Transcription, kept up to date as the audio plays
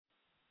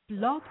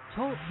Blog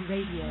Talk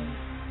Radio.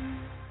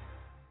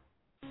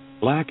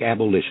 Black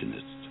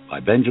Abolitionists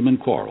by Benjamin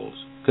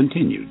Quarles,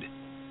 continued.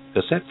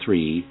 Cassette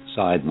 3,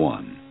 Side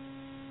 1.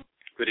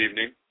 Good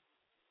evening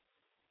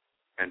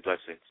and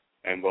blessings,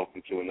 and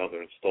welcome to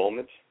another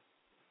installment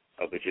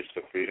of The Gist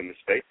of Freedom and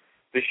Faith.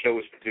 This show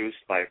is produced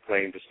by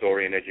acclaimed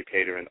historian,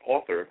 educator, and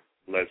author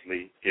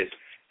Leslie Gist,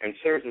 and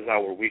serves as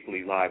our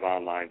weekly live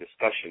online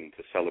discussion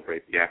to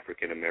celebrate the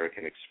African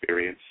American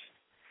experience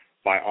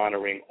by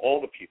honoring all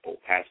the people,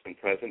 past and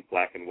present,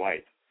 black and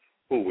white,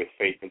 who, with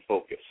faith and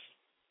focus,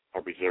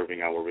 are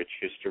preserving our rich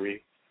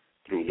history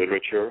through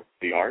literature,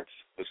 the arts,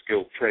 the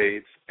skilled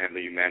trades, and the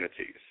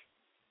humanities.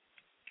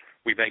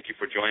 We thank you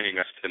for joining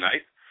us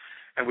tonight,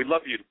 and we'd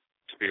love you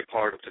to be a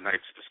part of tonight's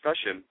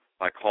discussion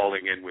by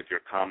calling in with your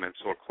comments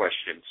or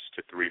questions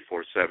to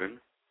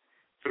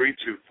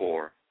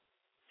 347-324-5552.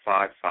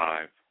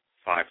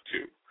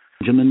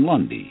 Benjamin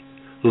Lundy,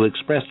 who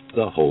expressed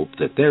the hope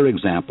that their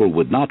example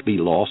would not be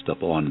lost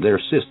upon their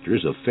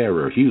sisters of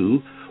fairer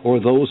hue or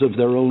those of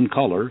their own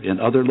color in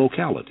other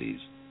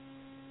localities.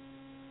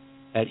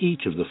 At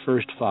each of the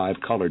first 5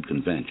 colored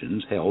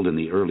conventions held in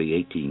the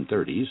early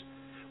 1830s,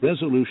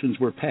 resolutions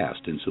were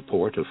passed in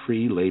support of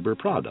free labor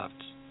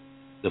products.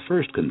 The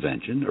first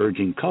convention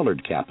urging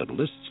colored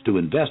capitalists to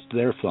invest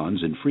their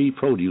funds in free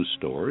produce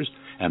stores,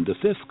 and the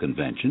 5th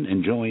convention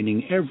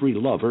enjoining every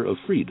lover of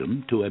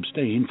freedom to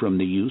abstain from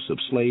the use of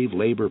slave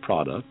labor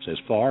products as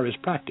far as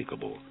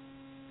practicable.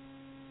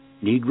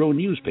 Negro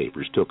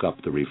newspapers took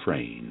up the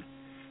refrain,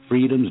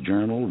 Freedom's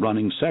Journal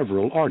running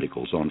several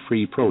articles on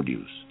free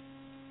produce.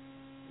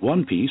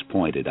 One piece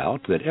pointed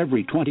out that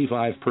every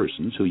 25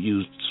 persons who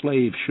used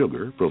slave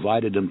sugar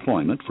provided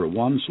employment for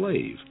one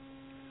slave,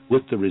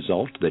 with the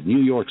result that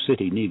New York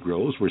City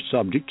Negroes were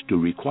subject to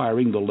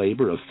requiring the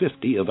labor of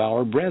 50 of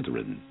our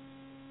brethren.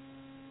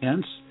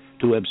 Hence,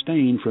 to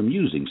abstain from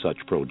using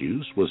such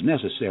produce was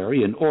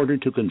necessary in order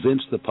to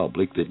convince the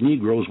public that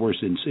Negroes were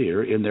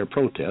sincere in their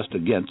protest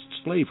against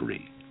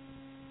slavery.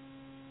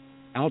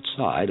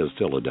 Outside of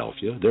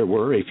Philadelphia, there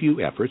were a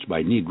few efforts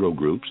by Negro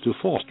groups to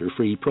foster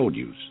free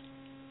produce.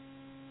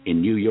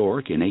 In New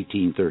York in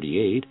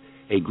 1838,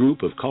 a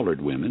group of colored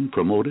women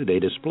promoted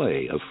a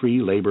display of free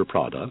labor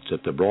products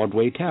at the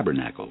Broadway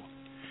Tabernacle,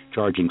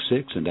 charging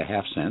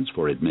 6.5 cents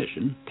for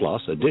admission,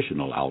 plus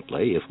additional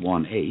outlay if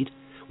one ate,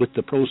 with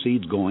the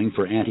proceeds going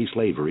for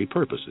anti-slavery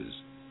purposes.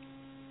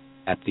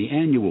 At the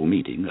annual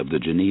meeting of the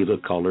Geneva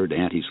Colored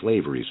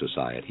Anti-Slavery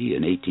Society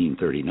in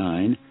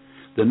 1839,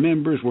 the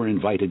members were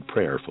invited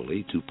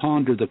prayerfully to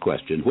ponder the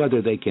question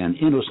whether they can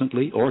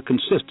innocently or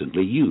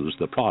consistently use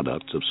the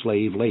products of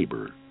slave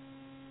labor.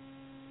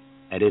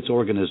 At its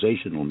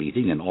organizational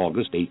meeting in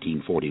August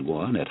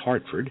 1841 at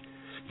Hartford,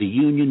 the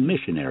Union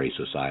Missionary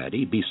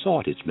Society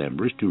besought its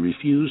members to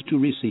refuse to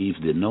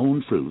receive the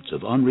known fruits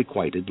of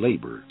unrequited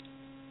labor.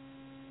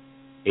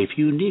 A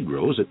few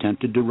Negroes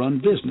attempted to run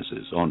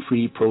businesses on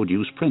free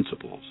produce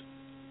principles.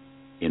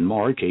 In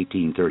March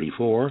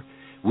 1834,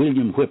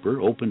 William Whipper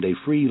opened a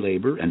free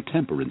labor and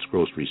temperance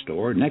grocery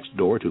store next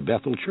door to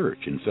Bethel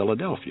Church in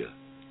Philadelphia.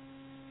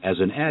 As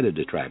an added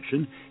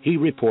attraction, he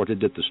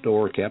reported that the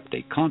store kept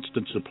a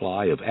constant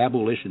supply of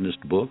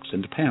abolitionist books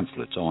and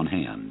pamphlets on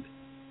hand.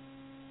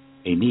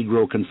 A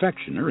Negro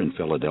confectioner in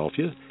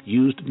Philadelphia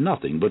used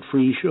nothing but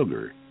free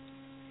sugar.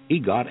 He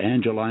got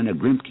Angelina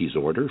Grimke's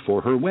order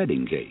for her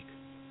wedding cake.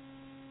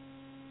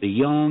 The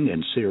young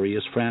and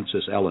serious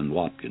Frances Ellen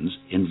Watkins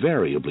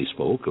invariably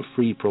spoke of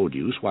free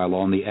produce while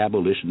on the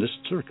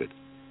abolitionist circuit,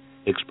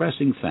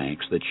 expressing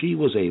thanks that she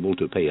was able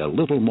to pay a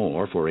little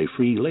more for a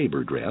free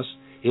labor dress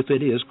if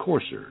it is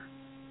coarser.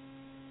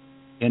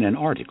 In an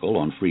article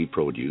on free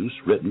produce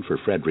written for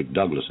Frederick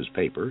Douglass's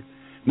paper,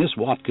 Miss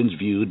Watkins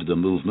viewed the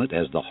movement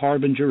as the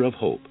harbinger of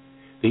hope,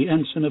 the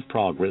ensign of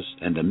progress,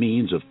 and a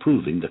means of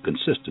proving the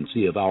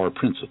consistency of our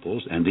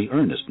principles and the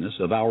earnestness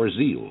of our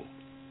zeal.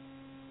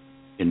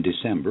 In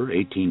December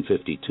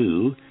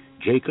 1852,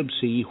 Jacob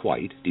C.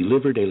 White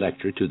delivered a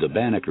lecture to the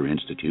Banneker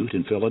Institute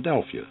in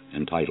Philadelphia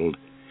entitled,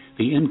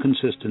 "The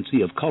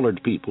Inconsistency of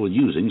Colored People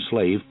Using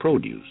Slave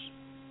Produce."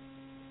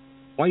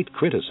 White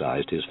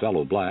criticized his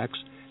fellow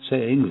blacks,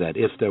 saying that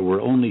if there were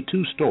only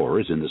 2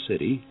 stores in the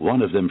city,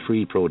 one of them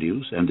free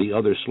produce and the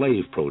other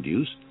slave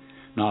produce,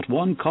 not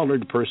one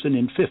colored person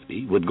in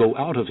 50 would go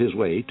out of his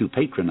way to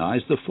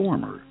patronize the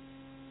former.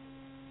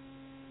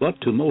 But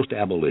to most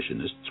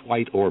abolitionists,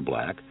 white or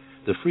black,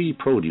 the free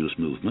produce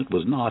movement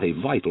was not a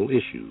vital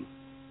issue.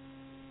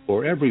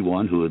 For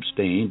everyone who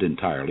abstained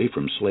entirely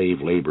from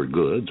slave labor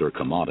goods or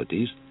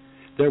commodities,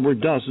 there were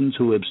dozens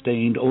who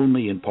abstained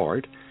only in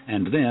part,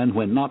 and then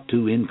when not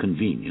too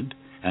inconvenient,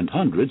 and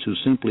hundreds who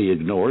simply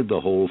ignored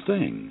the whole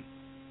thing.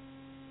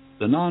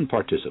 The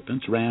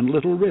non-participants ran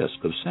little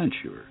risk of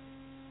censure.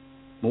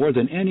 More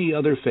than any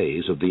other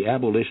phase of the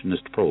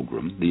abolitionist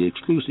program, the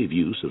exclusive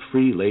use of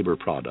free labor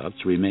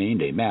products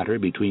remained a matter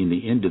between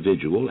the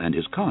individual and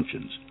his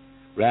conscience,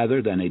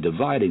 rather than a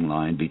dividing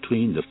line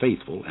between the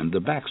faithful and the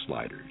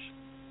backsliders.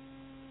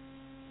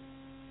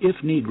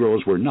 If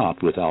Negroes were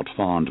not without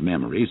fond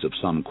memories of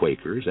some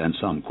Quakers and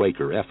some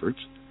Quaker efforts,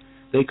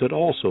 They could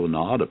also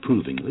nod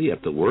approvingly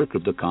at the work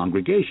of the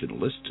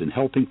Congregationalists in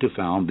helping to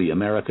found the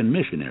American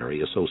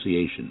Missionary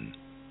Association.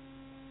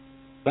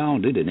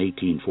 Founded in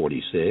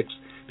 1846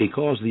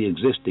 because the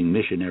existing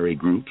missionary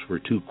groups were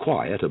too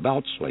quiet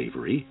about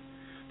slavery,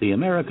 the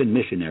American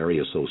Missionary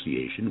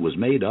Association was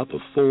made up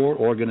of 4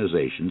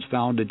 organizations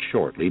founded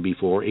shortly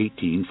before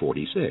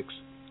 1846.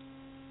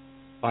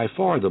 By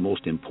far the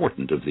most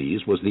important of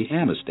these was the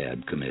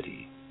Amistad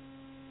Committee.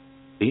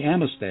 The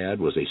Amistad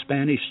was a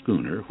Spanish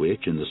schooner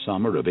which, in the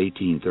summer of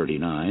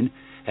 1839,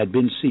 had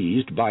been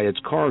seized by its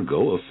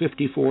cargo of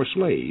 54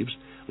 slaves,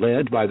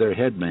 led by their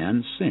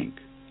headman, Sink.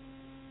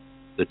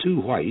 The 2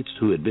 whites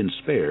who had been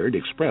spared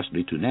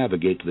expressly to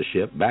navigate the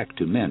ship back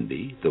to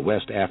Mendy, the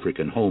West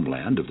African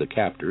homeland of the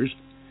captors,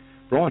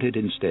 brought it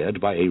instead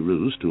by a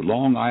ruse to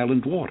Long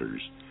Island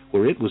waters,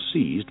 where it was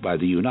seized by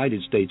the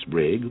United States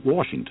brig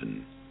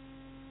Washington.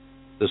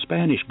 The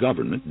Spanish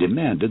government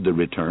demanded the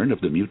return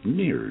of the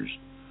mutineers,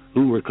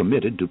 who were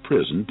committed to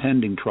prison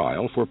pending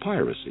trial for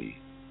piracy.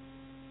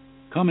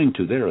 Coming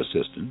to their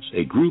assistance,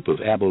 a group of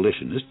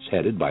abolitionists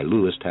headed by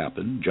Lewis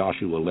Tappan,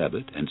 Joshua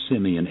Leavitt, and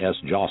Simeon S.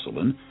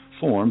 Jocelyn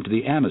formed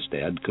the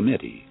Amistad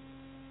Committee.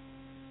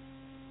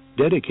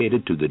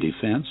 Dedicated to the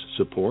defense,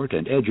 support,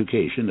 and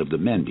education of the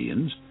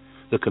Mendians,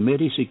 the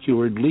committee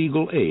secured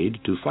legal aid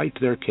to fight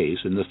their case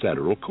in the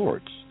federal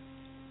courts.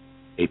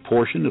 A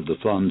portion of the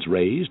funds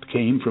raised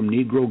came from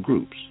Negro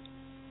groups.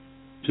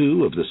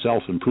 2 of the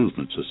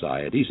self-improvement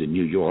societies in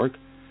New York,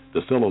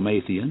 the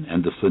Philomathian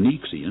and the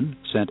Phoenixian,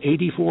 sent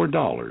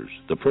 $84,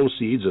 the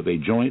proceeds of a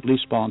jointly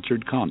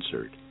sponsored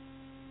concert.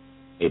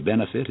 A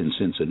benefit in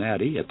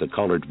Cincinnati at the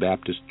Colored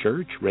Baptist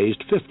Church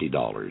raised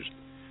 $50,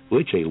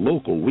 which a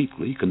local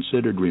weekly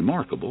considered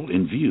remarkable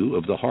in view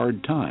of the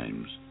hard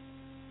times.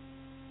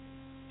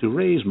 To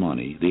raise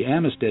money, the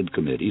Amistad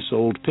Committee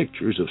sold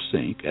pictures of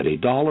Sink at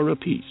 $1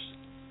 apiece.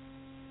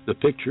 The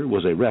picture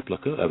was a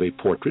replica of a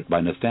portrait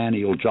by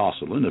Nathaniel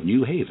Jocelyn of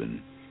New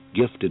Haven,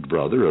 gifted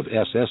brother of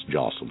S.S.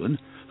 Jocelyn,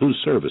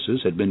 whose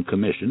services had been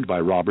commissioned by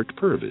Robert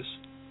Purvis.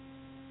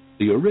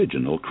 The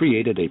original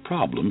created a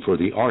problem for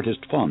the Artist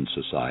Fund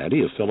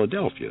Society of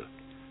Philadelphia,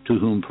 to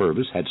whom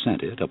Purvis had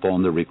sent it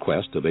upon the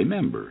request of a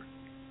member.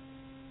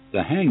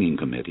 The Hanging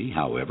Committee,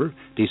 however,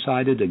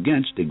 decided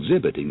against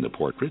exhibiting the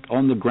portrait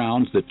on the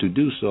grounds that to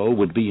do so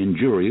would be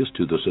injurious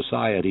to the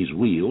Society's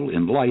weal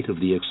in light of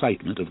the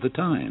excitement of the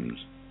times.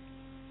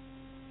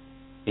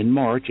 In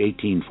March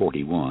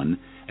 1841,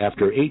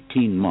 after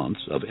 18 months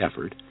of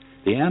effort,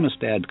 the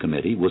Amistad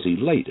Committee was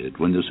elated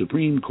when the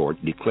Supreme Court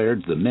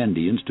declared the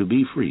Mendians to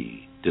be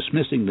free,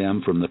 dismissing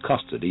them from the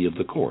custody of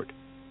the court.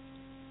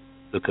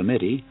 The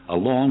committee,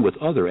 along with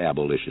other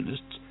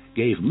abolitionists,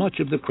 gave much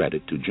of the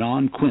credit to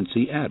John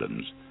Quincy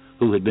Adams,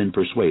 who had been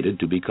persuaded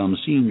to become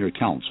senior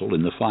counsel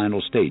in the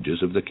final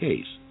stages of the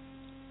case.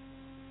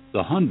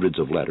 The hundreds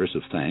of letters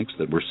of thanks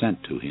that were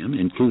sent to him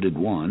included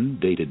one,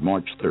 dated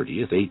March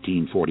 30th,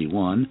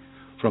 1841,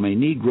 from a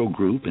Negro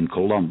group in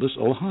Columbus,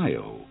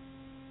 Ohio.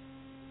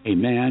 A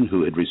man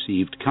who had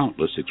received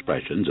countless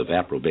expressions of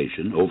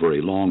approbation over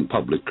a long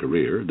public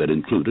career that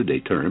included a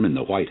term in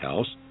the White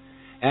House,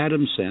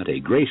 Adams sent a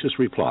gracious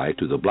reply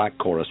to the black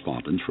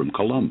correspondents from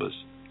Columbus.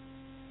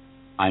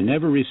 I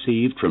never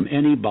received from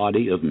any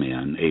body of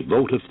men a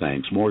vote of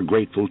thanks more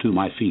grateful to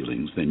my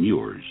feelings than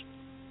yours.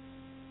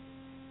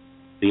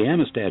 The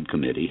Amistad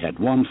Committee had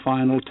one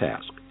final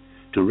task,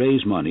 to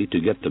raise money to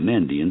get the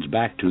Mendians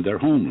back to their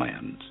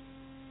homelands.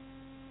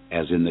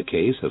 As in the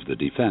case of the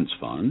Defense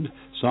Fund,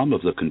 some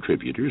of the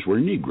contributors were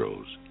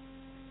Negroes.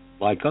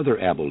 Like other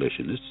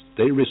abolitionists,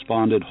 they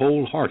responded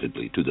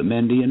wholeheartedly to the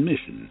Mendian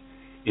mission,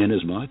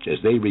 inasmuch as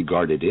they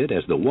regarded it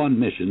as the one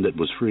mission that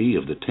was free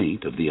of the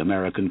taint of the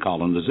American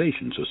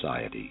Colonization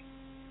Society.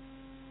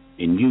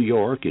 In New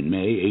York in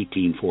May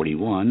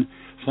 1841,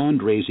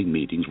 fundraising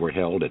meetings were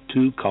held at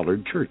 2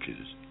 colored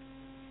churches.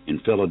 In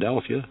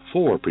Philadelphia,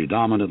 4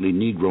 predominantly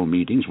Negro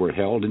meetings were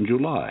held in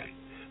July,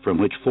 from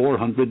which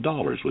 $400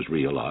 was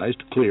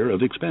realized clear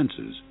of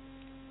expenses.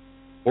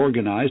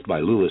 Organized by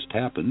Lewis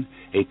Tappan,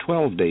 a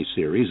 12-day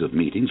series of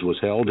meetings was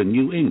held in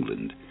New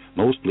England,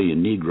 mostly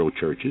in Negro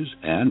churches,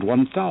 and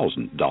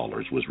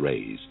 $1,000 was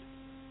raised.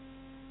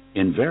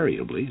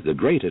 Invariably, the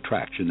great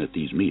attraction at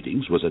these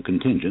meetings was a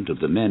contingent of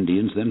the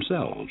Mendians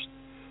themselves,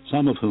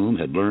 some of whom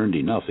had learned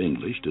enough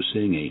English to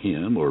sing a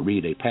hymn or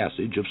read a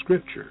passage of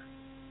Scripture.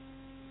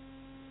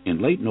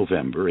 In late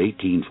November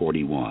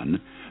 1841,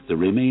 the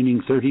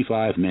remaining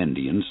 35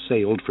 Mendians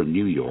sailed from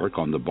New York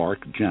on the bark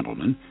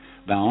Gentleman,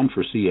 bound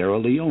for Sierra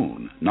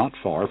Leone, not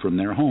far from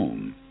their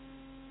home.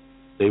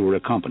 They were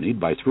accompanied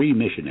by 3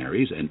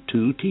 missionaries and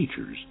 2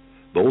 teachers,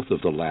 both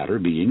of the latter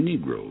being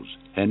Negroes,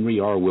 Henry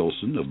R.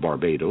 Wilson of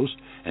Barbados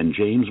and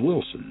James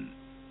Wilson.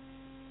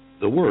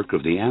 The work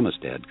of the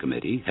Amistad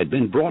Committee had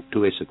been brought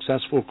to a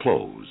successful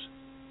close.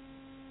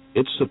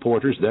 Its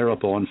supporters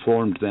thereupon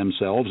formed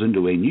themselves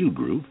into a new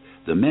group,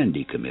 the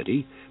Mendy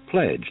Committee,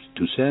 pledged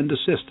to send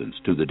assistance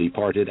to the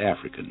departed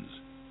Africans.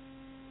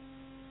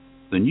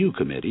 The new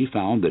committee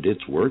found that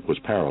its work was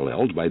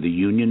paralleled by the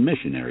Union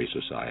Missionary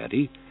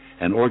Society,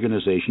 an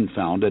organization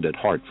founded at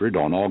Hartford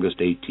on August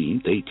 18,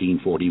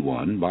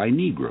 1841, by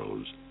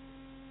Negroes.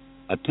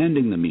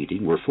 Attending the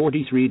meeting were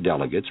 43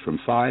 delegates from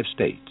 5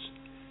 states,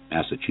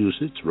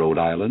 Massachusetts, Rhode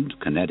Island,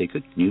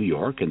 Connecticut, New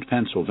York, and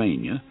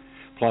Pennsylvania,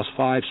 plus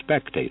 5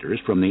 spectators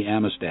from the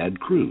Amistad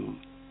crew.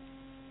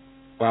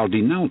 While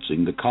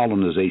denouncing the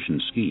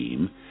colonization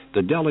scheme,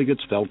 the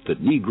delegates felt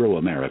that Negro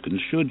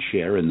Americans should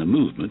share in the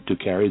movement to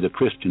carry the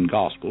Christian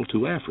gospel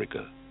to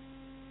Africa.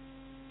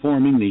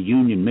 Forming the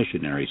Union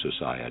Missionary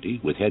Society,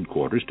 with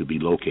headquarters to be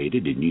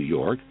located in New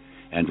York,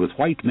 and with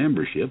white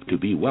membership to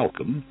be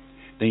welcome,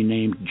 they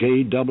named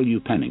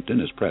J.W. Pennington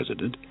as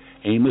president,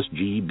 Amos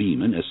G.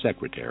 Beeman as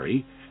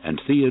secretary,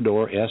 and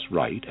Theodore S.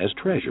 Wright as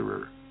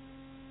treasurer.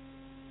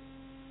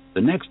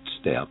 The next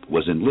step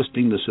was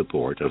enlisting the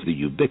support of the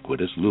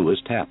ubiquitous Lewis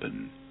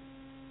Tappan.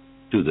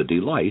 To the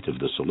delight of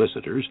the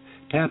solicitors,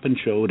 Tappan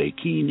showed a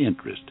keen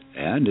interest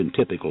and, in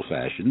typical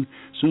fashion,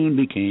 soon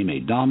became a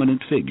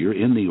dominant figure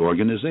in the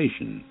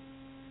organization.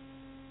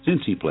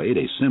 Since he played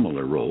a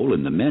similar role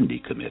in the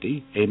Mendy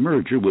Committee, a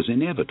merger was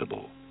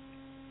inevitable.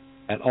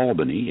 At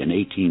Albany in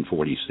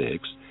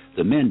 1846,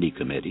 the Mendy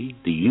Committee,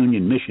 the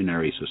Union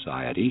Missionary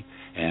Society,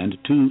 and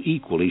 2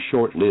 equally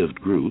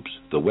short-lived groups,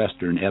 the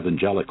Western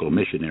Evangelical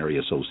Missionary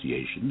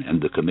Association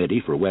and the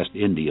Committee for West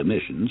India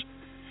Missions,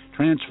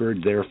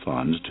 transferred their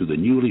funds to the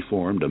newly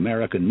formed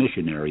American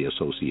Missionary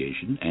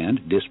Association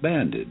and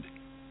disbanded.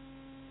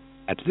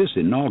 At this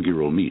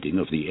inaugural meeting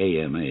of the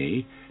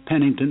AMA,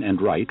 Pennington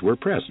and Wright were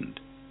present.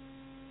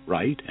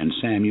 Wright and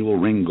Samuel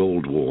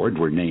Ringgold Ward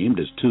were named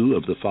as 2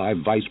 of the 5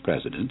 vice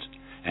presidents,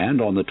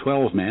 and on the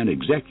 12-man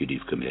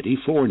executive committee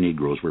 4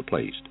 Negroes were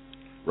placed: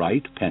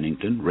 Wright,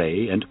 Pennington,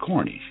 Ray, and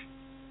Cornish.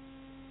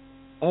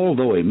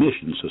 Although a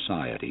mission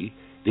society,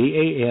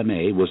 the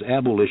AMA was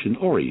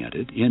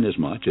abolition-oriented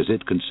inasmuch as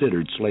it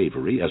considered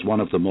slavery as one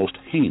of the most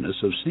heinous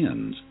of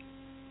sins.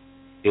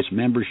 Its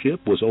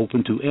membership was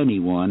open to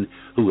anyone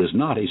who is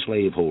not a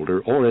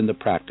slaveholder or in the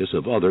practice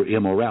of other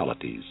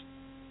immoralities.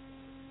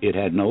 It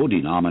had no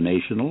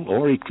denominational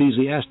or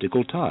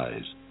ecclesiastical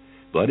ties,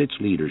 but its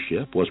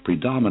leadership was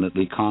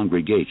predominantly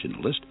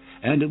Congregationalist,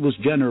 and it was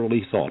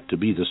generally thought to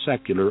be the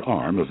secular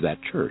arm of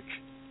that church.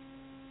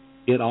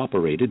 It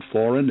operated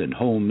foreign and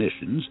home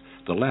missions,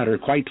 the latter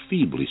quite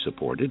feebly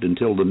supported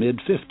until the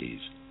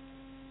mid-50s.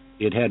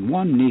 It had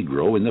 1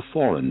 Negro in the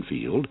foreign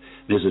field,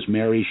 Mrs.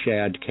 Mary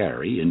Shadd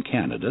Carey in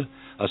Canada,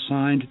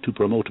 assigned to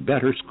promote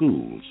better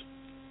schools.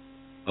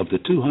 Of the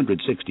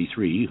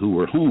 263 who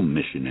were home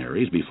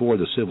missionaries before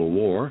the Civil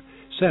War,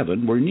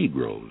 7 were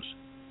Negroes.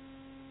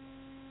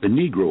 The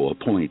Negro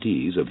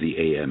appointees of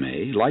the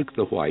AMA, like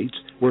the whites,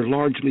 were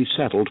largely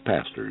settled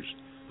pastors,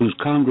 whose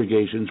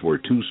congregations were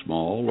too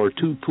small or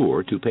too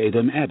poor to pay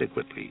them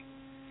adequately,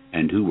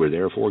 and who were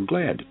therefore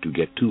glad to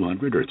get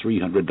 $200 or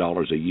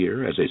 $300 a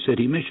year as a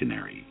city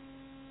missionary.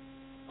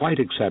 Quite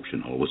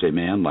exceptional was a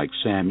man like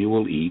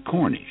Samuel E.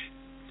 Cornish,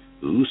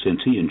 who,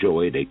 since he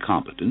enjoyed a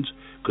competence,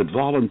 could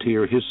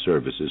volunteer his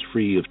services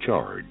free of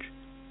charge.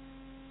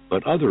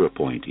 But other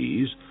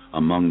appointees,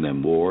 among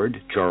them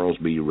Ward, Charles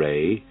B.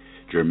 Ray,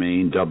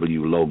 Germain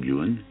W.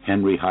 Loguin,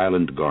 Henry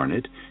Highland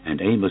Garnett, and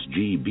Amos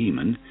G.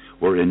 Beeman,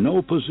 were in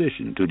no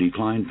position to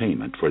decline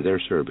payment for their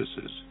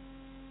services.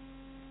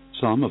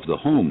 Some of the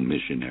home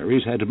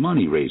missionaries had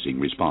money-raising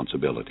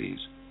responsibilities.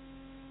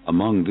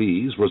 Among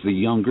these was the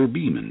younger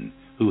Beeman,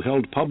 who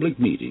held public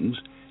meetings,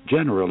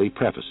 generally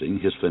prefacing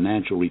his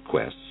financial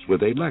requests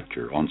with a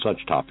lecture on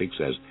such topics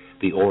as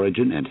the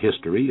origin and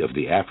history of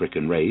the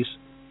African race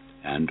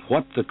and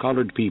what the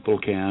colored people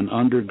can,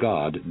 under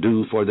God,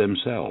 do for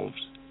themselves.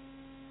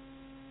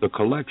 The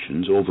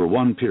collections over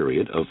one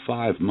period of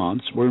 5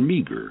 months were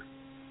meager,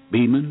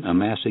 Beeman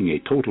amassing a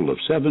total of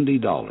 $70.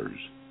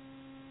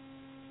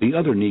 The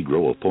other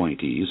Negro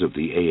appointees of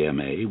the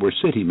AMA were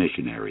city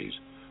missionaries,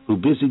 who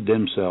busied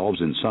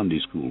themselves in Sunday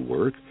school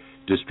work,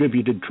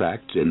 distributed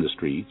tracts in the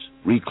streets,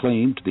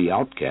 reclaimed the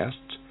outcasts,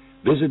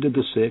 visited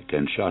the sick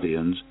and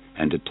shut-ins,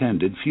 and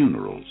attended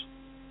funerals.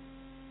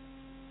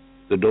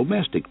 The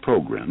domestic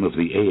program of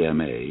the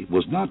AMA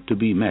was not to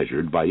be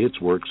measured by its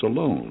works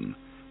alone,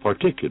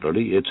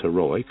 particularly its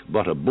heroic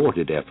but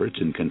aborted efforts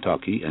in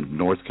Kentucky and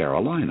North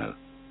Carolina.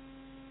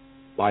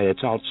 By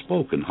its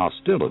outspoken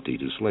hostility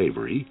to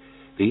slavery,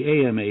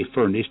 the AMA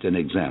furnished an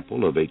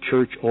example of a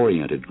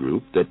church-oriented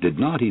group that did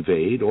not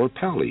evade or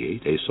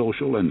palliate a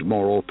social and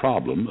moral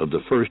problem of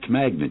the first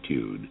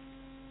magnitude.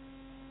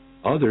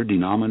 Other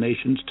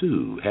denominations,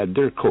 too, had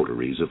their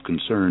coteries of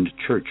concerned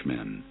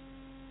churchmen.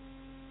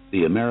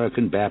 The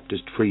American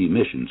Baptist Free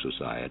Mission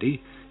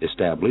Society,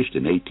 established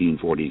in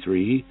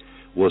 1843,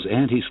 was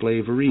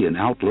anti-slavery in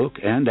outlook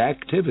and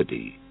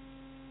activity.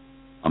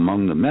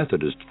 Among the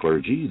Methodist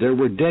clergy, there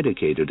were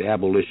dedicated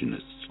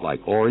abolitionists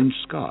like Orange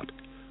Scott,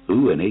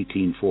 who in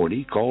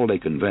 1840 called a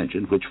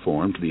convention which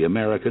formed the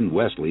American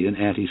Wesleyan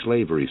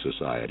Anti-Slavery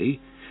Society,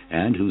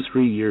 and who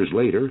 3 years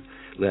later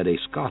led a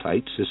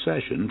Scottite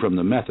secession from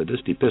the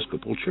Methodist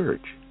Episcopal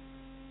Church.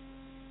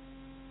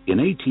 In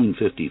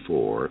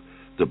 1854,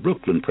 the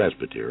Brooklyn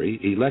Presbytery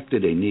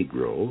elected a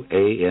Negro,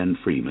 A.N.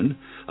 Freeman,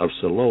 of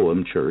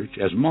Siloam Church,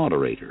 as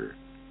moderator.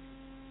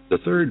 The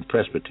Third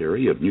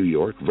Presbytery of New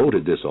York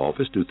voted this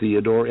office to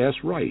Theodore S.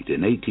 Wright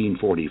in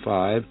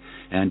 1845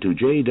 and to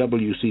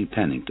J.W.C.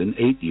 Pennington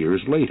 8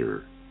 years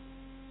later.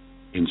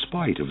 In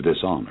spite of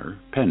this honor,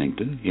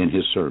 Pennington, in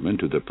his sermon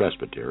to the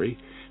presbytery,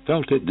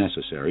 felt it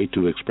necessary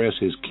to express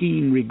his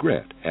keen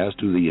regret as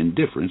to the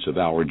indifference of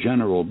our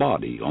general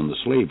body on the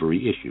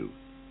slavery issue.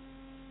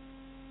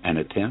 An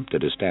attempt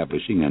at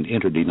establishing an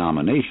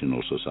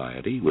interdenominational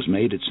society was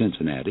made at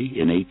Cincinnati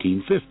in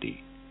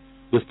 1850,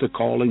 with the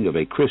calling of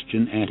a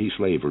Christian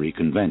anti-slavery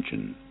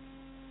convention.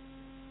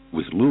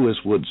 With Lewis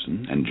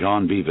Woodson and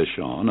John B.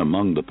 Vachon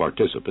among the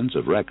participants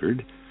of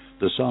record,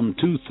 the some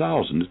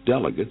 2,000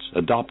 delegates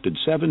adopted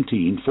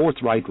 17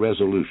 forthright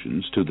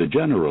resolutions to the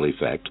general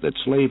effect that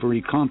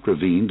slavery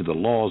contravened the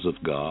laws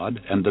of God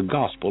and the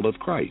gospel of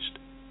Christ.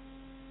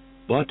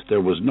 But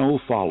there was no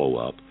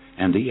follow-up,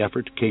 and the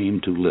effort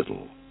came to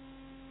little.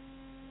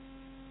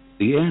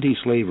 The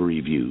anti-slavery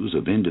views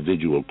of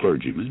individual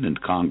clergymen and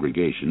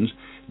congregations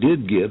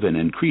did give an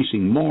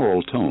increasing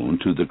moral tone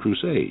to the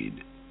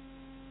crusade.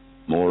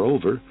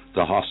 Moreover,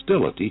 the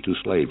hostility to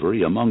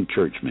slavery among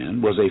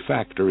churchmen was a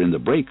factor in the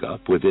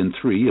breakup within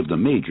 3 of the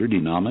major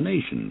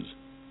denominations.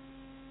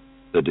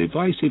 The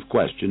divisive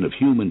question of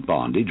human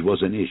bondage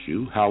was an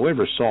issue,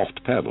 however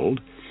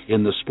soft-pedaled,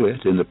 in the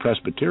split in the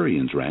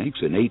Presbyterians' ranks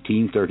in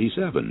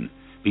 1837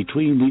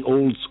 between the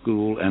old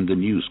school and the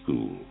new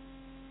school.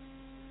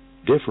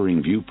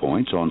 Differing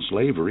viewpoints on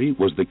slavery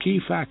was the key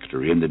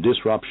factor in the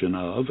disruption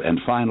of and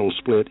final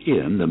split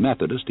in the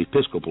Methodist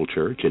Episcopal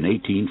Church in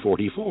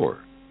 1844,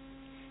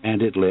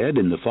 and it led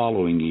in the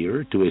following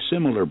year to a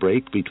similar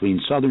break between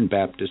Southern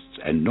Baptists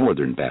and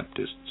Northern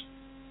Baptists.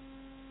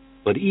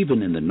 But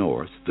even in the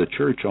North, the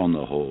Church on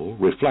the whole,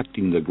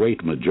 reflecting the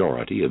great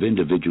majority of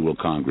individual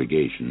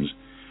congregations,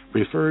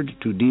 preferred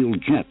to deal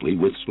gently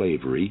with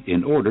slavery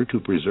in order to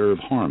preserve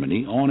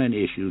harmony on an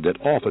issue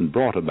that often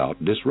brought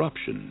about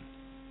disruption.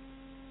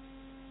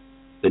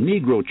 The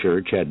Negro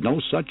Church had no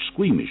such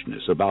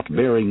squeamishness about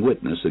bearing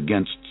witness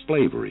against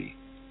slavery.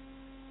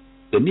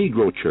 The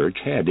Negro Church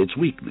had its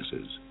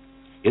weaknesses.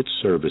 Its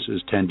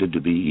services tended to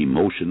be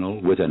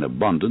emotional with an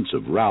abundance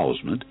of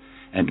rousement,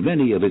 and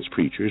many of its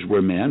preachers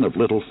were men of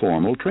little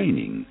formal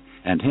training,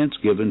 and hence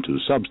given to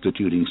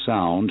substituting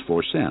sound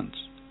for sense.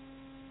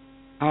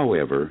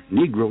 However,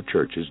 Negro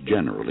churches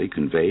generally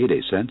conveyed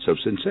a sense of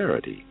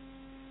sincerity,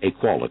 a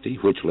quality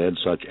which led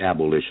such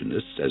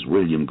abolitionists as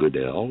William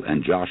Goodell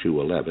and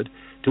Joshua Leavitt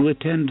to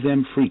attend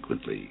them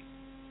frequently.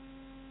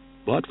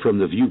 But from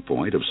the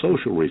viewpoint of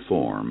social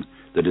reform,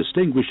 the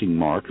distinguishing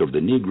mark of the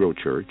Negro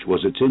Church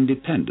was its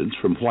independence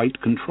from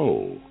white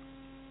control.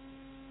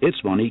 Its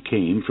money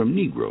came from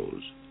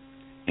Negroes.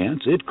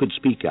 Hence, it could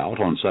speak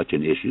out on such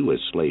an issue as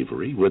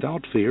slavery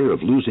without fear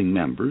of losing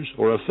members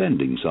or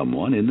offending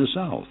someone in the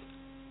South.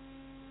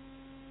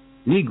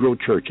 Negro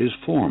churches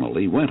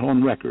formally went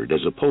on record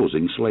as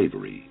opposing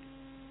slavery.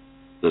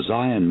 The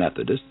Zion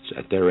Methodists,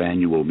 at their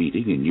annual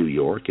meeting in New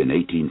York in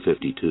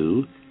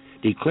 1852,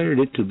 declared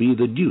it to be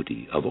the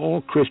duty of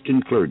all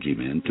Christian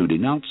clergymen to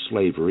denounce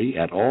slavery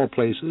at all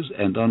places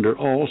and under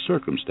all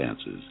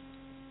circumstances.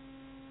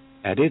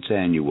 At its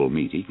annual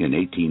meeting in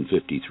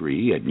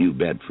 1853 at New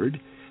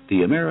Bedford,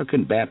 the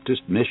American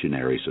Baptist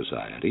Missionary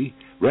Society,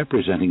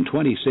 representing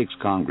 26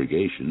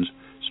 congregations,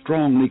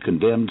 strongly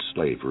condemned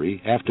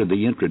slavery after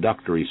the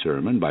introductory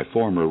sermon by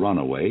former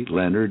runaway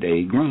Leonard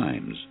A.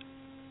 Grimes.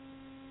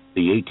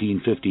 The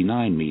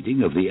 1859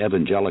 meeting of the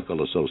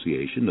Evangelical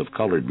Association of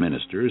Colored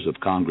Ministers of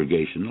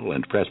Congregational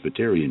and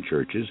Presbyterian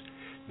Churches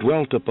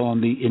dwelt upon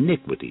the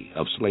iniquity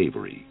of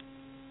slavery.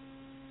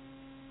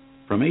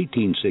 From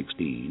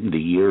 1816, the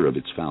year of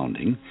its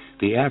founding,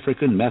 the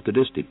African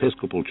Methodist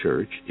Episcopal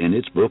Church, in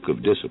its Book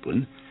of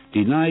Discipline,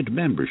 denied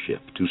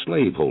membership to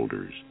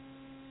slaveholders.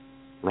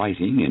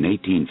 Writing in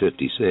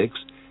 1856,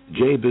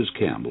 Jabez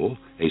Campbell,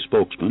 a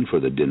spokesman for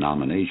the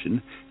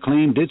denomination,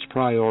 claimed its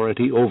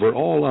priority over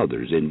all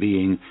others in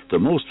being the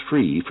most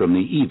free from the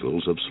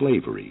evils of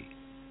slavery.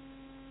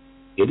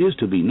 It is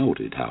to be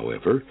noted,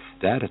 however,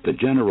 that at the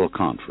General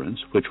Conference,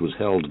 which was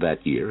held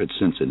that year at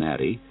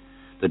Cincinnati,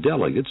 the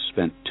delegates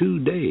spent 2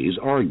 days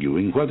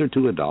arguing whether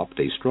to adopt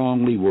a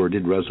strongly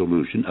worded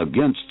resolution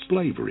against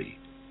slavery,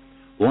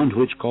 one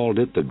which called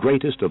it the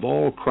greatest of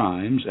all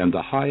crimes and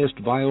the highest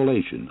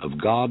violation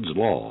of God's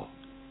law.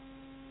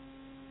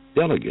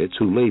 Delegates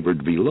who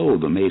labored below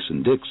the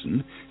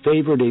Mason-Dixon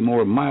favored a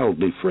more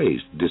mildly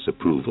phrased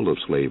disapproval of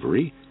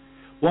slavery,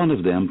 one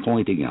of them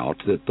pointing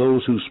out that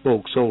those who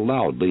spoke so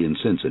loudly in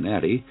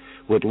Cincinnati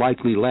would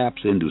likely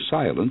lapse into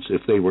silence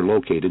if they were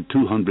located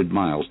 200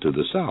 miles to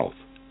the south.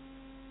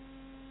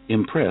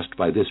 Impressed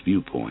by this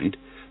viewpoint,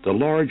 the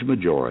large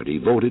majority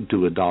voted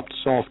to adopt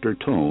softer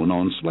tone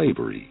on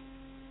slavery.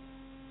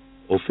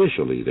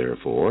 Officially,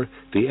 therefore,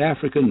 the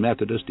African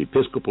Methodist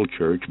Episcopal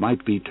Church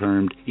might be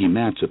termed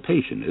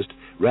emancipationist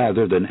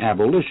rather than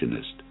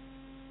abolitionist.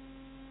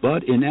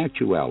 But in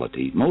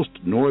actuality, most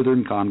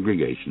Northern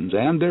congregations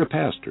and their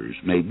pastors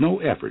made no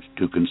effort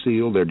to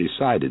conceal their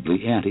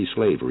decidedly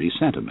anti-slavery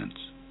sentiments.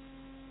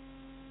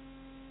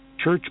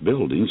 Church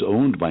buildings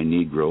owned by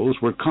Negroes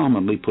were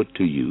commonly put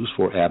to use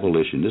for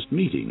abolitionist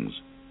meetings.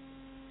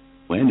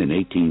 When, in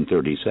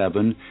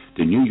 1837,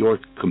 the New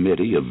York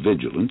Committee of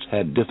Vigilance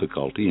had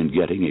difficulty in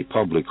getting a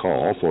public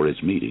hall for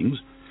its meetings,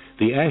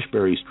 the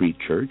Ashbury Street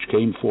Church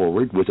came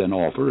forward with an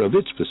offer of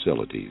its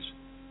facilities.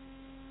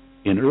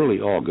 In early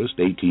August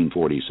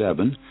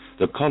 1847,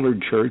 the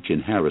Colored Church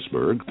in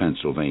Harrisburg,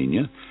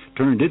 Pennsylvania,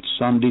 turned its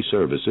Sunday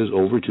services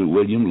over to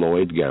William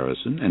Lloyd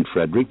Garrison and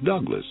Frederick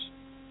Douglass.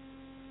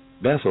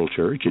 Bethel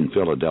Church in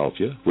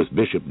Philadelphia, with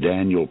Bishop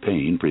Daniel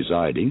Payne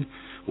presiding,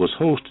 was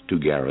host to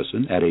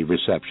Garrison at a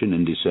reception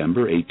in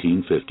December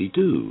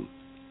 1852.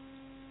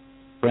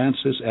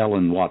 Francis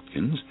Ellen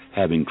Watkins,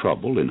 having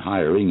trouble in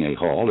hiring a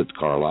hall at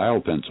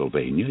Carlisle,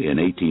 Pennsylvania in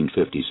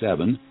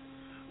 1857,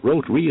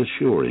 wrote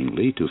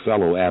reassuringly to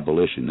fellow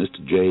abolitionist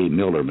J.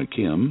 Miller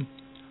McKim,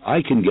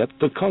 "I can get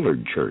the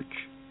Colored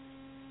Church."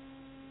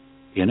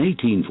 In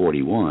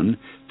 1841,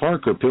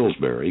 Parker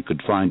Pillsbury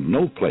could find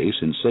no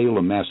place in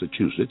Salem,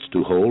 Massachusetts,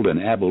 to hold an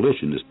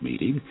abolitionist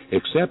meeting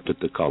except at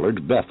the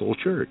colored Bethel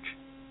Church.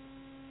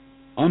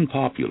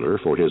 Unpopular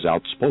for his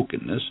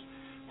outspokenness,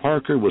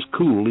 Parker was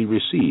coolly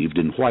received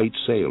in white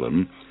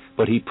Salem,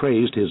 but he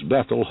praised his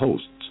Bethel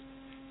hosts,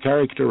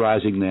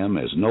 characterizing them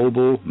as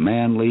noble,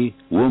 manly,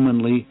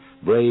 womanly,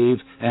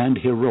 brave, and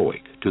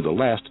heroic to the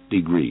last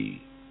degree.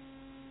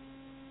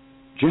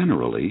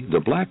 Generally, the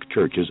black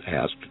churches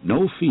asked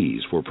no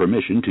fees for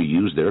permission to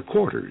use their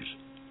quarters.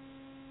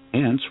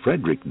 Hence,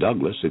 Frederick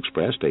Douglass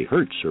expressed a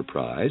hurt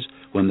surprise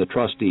when the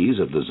trustees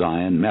of the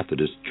Zion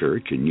Methodist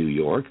Church in New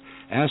York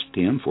asked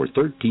him for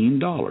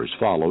 $13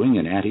 following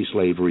an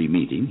anti-slavery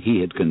meeting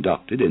he had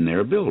conducted in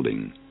their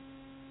building.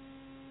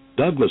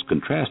 Douglass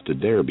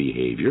contrasted their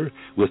behavior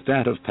with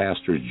that of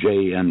Pastors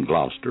J. N.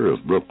 Gloucester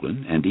of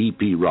Brooklyn and E.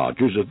 P.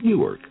 Rogers of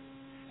Newark,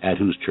 at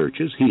whose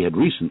churches he had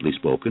recently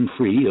spoken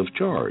free of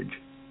charge.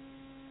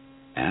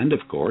 And,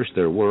 of course,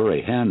 there were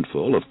a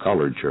handful of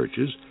colored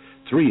churches,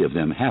 3 of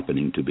them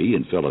happening to be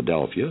in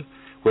Philadelphia,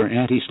 where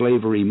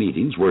anti-slavery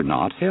meetings were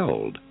not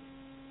held.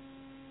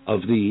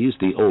 Of these,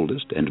 the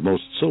oldest and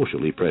most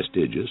socially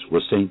prestigious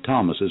was St.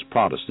 Thomas's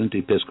Protestant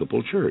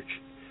Episcopal Church,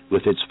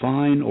 with its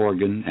fine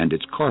organ and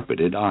its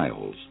carpeted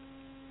aisles.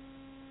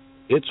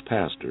 Its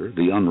pastor,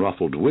 the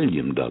unruffled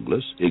William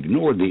Douglass,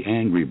 ignored the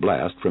angry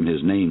blast from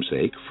his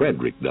namesake,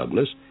 Frederick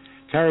Douglass,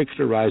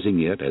 characterizing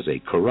it as a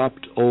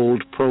corrupt,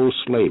 old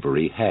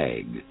pro-slavery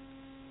hag.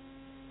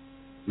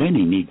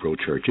 Many Negro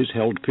churches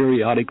held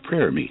periodic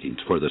prayer meetings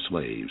for the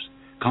slaves,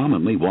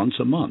 commonly once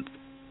a month.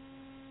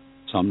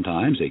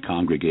 Sometimes a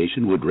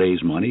congregation would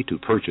raise money to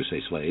purchase a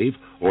slave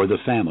or the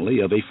family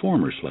of a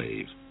former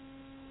slave.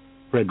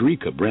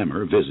 Frederica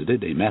Bremer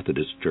visited a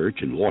Methodist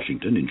church in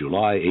Washington in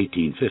July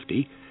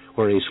 1850,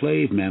 where a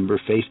slave member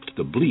faced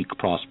the bleak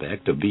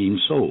prospect of being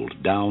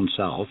sold down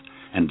south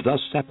and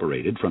thus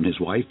separated from his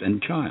wife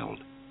and child.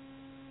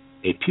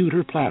 A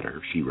pewter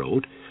platter, she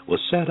wrote, was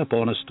set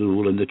upon a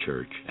stool in the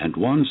church, and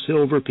one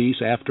silver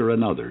piece after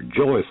another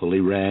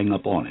joyfully rang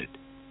upon it.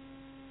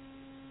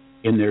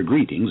 In their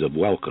greetings of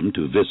welcome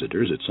to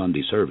visitors at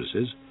Sunday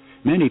services,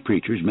 many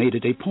preachers made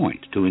it a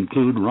point to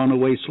include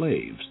runaway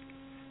slaves,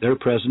 their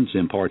presence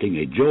imparting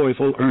a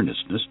joyful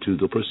earnestness to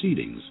the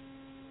proceedings.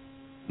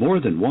 More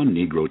than one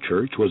Negro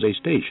church was a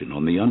station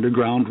on the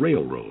Underground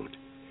Railroad,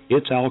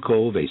 its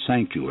alcove a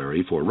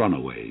sanctuary for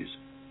runaways.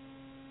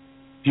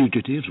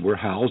 Fugitives were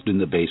housed in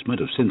the basement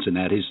of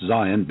Cincinnati's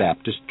Zion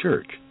Baptist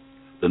Church,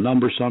 the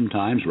number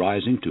sometimes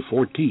rising to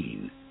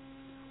 14.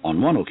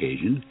 On one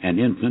occasion, an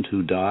infant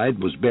who died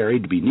was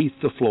buried beneath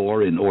the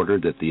floor in order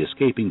that the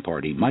escaping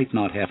party might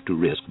not have to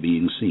risk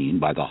being seen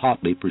by the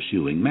hotly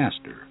pursuing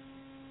master.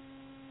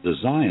 The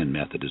Zion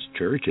Methodist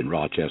Church in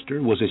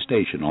Rochester was a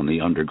station on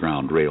the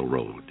Underground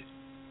Railroad.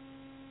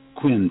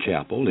 Quinn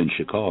Chapel in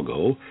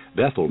Chicago,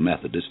 Bethel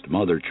Methodist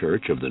Mother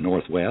Church of the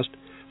Northwest,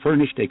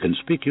 furnished a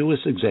conspicuous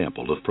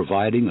example of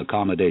providing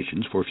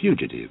accommodations for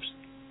fugitives.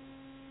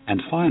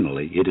 And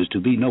finally, it is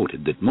to be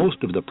noted that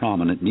most of the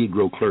prominent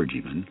Negro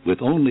clergymen,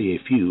 with only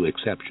a few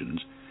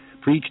exceptions,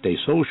 preached a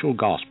social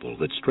gospel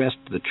that stressed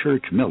the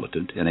church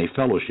militant in a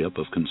fellowship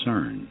of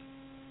concern.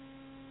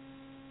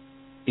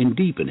 In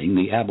deepening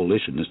the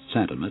abolitionist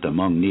sentiment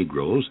among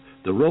Negroes,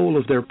 the role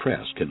of their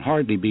press can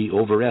hardly be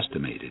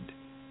overestimated.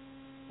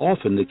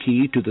 Often the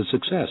key to the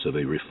success of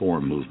a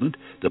reform movement,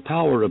 the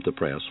power of the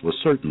press was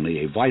certainly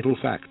a vital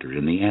factor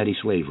in the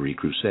anti-slavery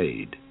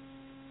crusade.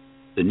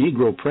 The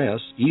Negro press,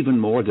 even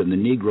more than the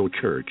Negro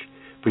church,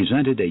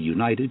 presented a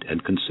united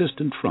and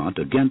consistent front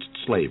against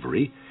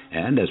slavery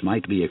and, as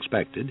might be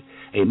expected,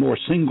 a more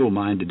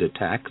single-minded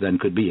attack than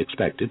could be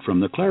expected from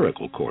the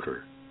clerical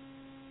quarter.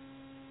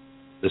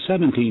 The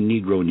 17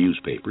 Negro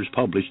newspapers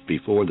published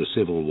before the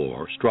Civil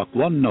War struck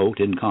one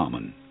note in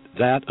common,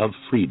 that of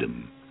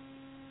freedom.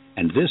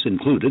 And this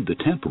included the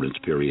temperance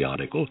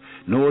periodical,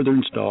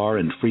 Northern Star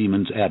and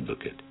Freeman's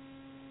Advocate.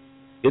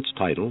 Its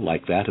title,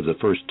 like that of the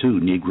first two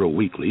Negro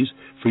weeklies,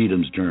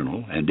 Freedom's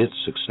Journal, and its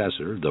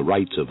successor, The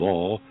Rights of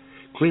All,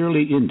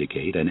 clearly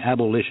indicate an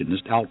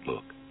abolitionist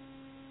outlook.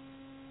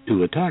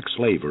 To attack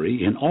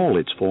slavery in all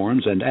its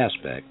forms and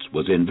aspects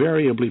was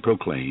invariably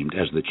proclaimed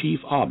as the chief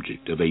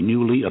object of a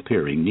newly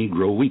appearing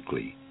Negro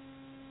weekly.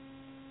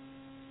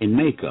 In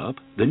makeup,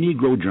 the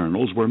Negro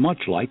journals were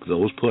much like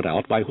those put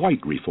out by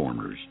white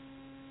reformers.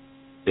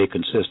 They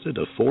consisted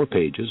of 4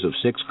 pages of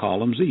 6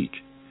 columns each,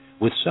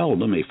 with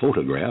seldom a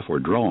photograph or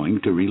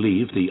drawing to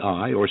relieve the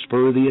eye or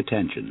spur the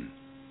attention.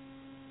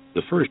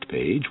 The first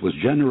page was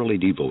generally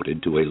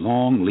devoted to a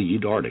long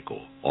lead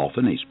article,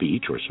 often a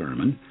speech or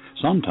sermon,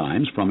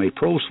 sometimes from a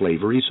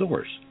pro-slavery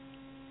source.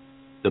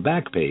 The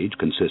back page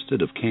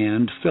consisted of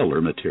canned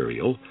filler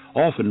material,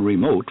 often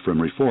remote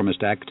from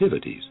reformist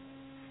activities,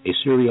 a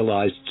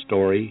serialized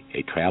story,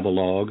 a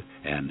travelogue,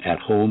 an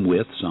at-home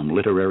with some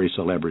literary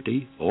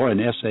celebrity, or an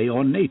essay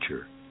on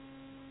nature.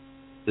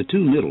 The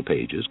 2 middle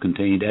pages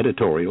contained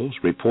editorials,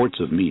 reports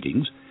of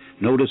meetings,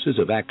 notices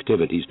of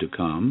activities to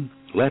come,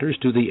 letters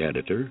to the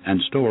editor,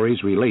 and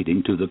stories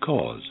relating to the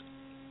cause.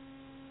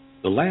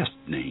 The last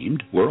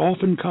named were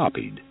often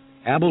copied,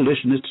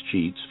 abolitionist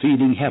sheets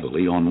feeding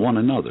heavily on one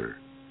another.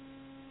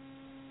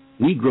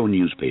 Negro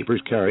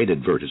newspapers carried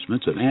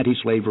advertisements of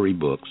anti-slavery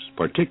books,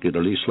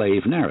 particularly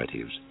slave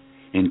narratives,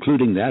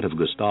 including that of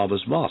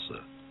Gustavus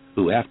Vassa,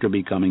 who after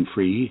becoming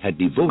free had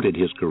devoted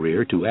his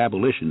career to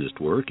abolitionist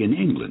work in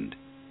England.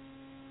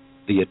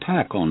 The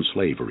attack on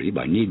slavery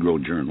by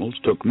Negro journals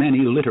took many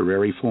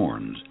literary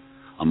forms,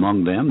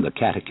 among them the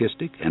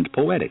catechistic and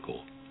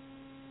poetical.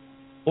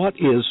 What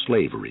is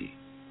slavery?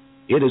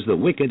 It is the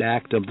wicked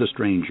act of the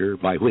stranger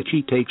by which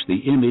he takes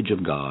the image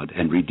of God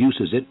and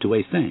reduces it to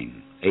a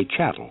thing, a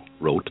chattel,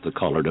 wrote the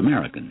colored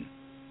American.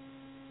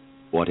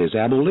 What is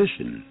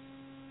abolition?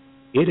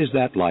 It is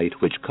that light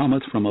which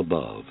cometh from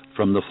above,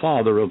 from the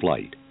Father of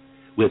light,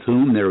 with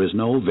whom there is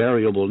no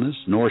variableness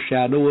nor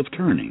shadow of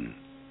turning.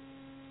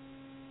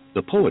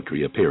 The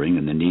poetry appearing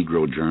in the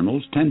Negro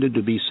journals tended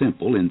to be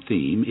simple in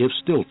theme if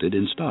stilted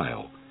in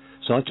style,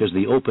 such as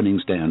the opening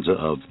stanza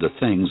of The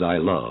Things I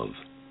Love.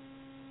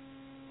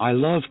 I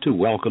love to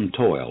welcome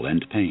toil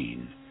and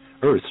pain,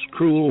 earth's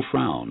cruel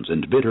frowns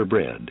and bitter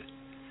bread,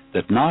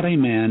 that not a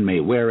man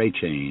may wear a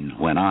chain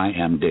when I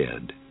am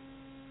dead.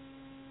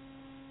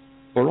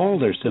 For all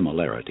their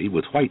similarity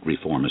with white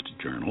reformist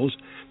journals,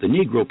 the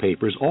Negro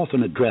papers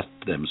often addressed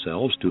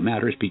themselves to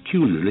matters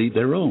peculiarly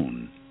their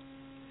own.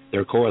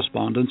 Their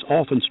correspondence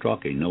often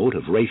struck a note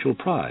of racial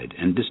pride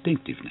and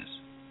distinctiveness.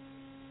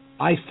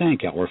 I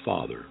thank our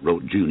Father,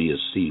 wrote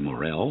Junius C.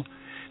 Morrell,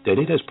 that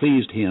it has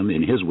pleased him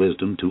in his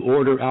wisdom to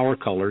order our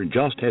color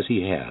just as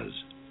he has.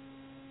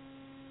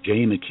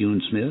 J. McCune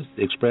Smith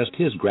expressed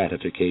his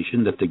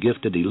gratification that the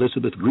gifted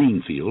Elizabeth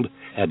Greenfield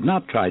had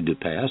not tried to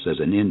pass as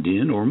an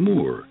Indian or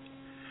Moor,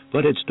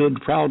 but had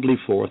stood proudly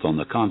forth on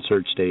the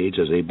concert stage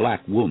as a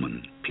black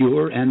woman,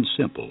 pure and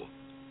simple.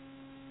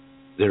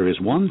 There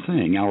is one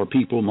thing our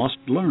people must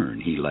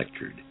learn, he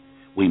lectured.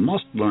 We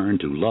must learn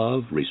to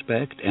love,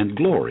 respect, and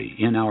glory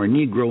in our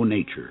Negro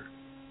nature.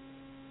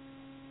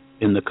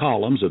 In the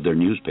columns of their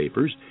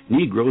newspapers,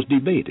 Negroes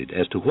debated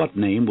as to what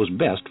name was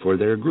best for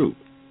their group.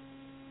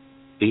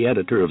 The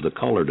editor of the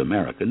Colored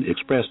American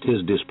expressed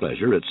his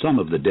displeasure at some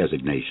of the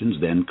designations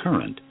then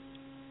current.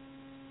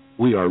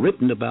 We are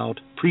written about,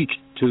 preached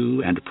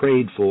to, and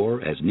prayed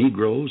for as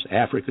Negroes,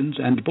 Africans,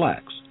 and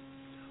blacks,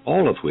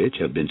 all of which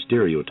have been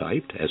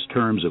stereotyped as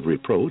terms of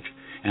reproach,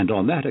 and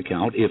on that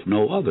account, if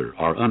no other,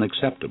 are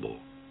unacceptable.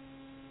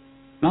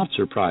 Not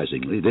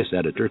surprisingly, this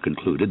editor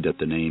concluded that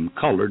the name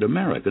Colored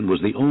American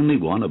was the only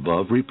one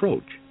above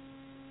reproach.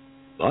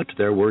 But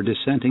there were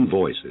dissenting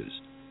voices.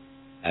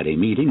 At a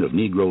meeting of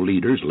Negro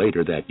leaders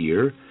later that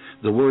year,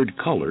 the word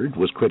colored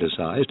was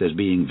criticized as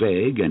being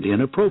vague and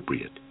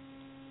inappropriate.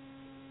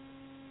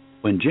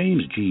 When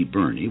James G.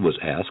 Birney was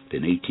asked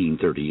in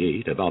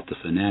 1838 about the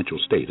financial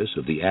status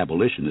of the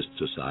abolitionist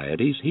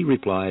societies, he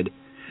replied,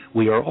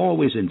 "We are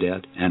always in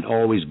debt and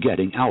always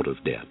getting out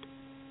of debt."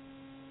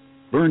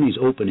 Birney's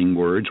opening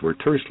words were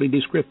tersely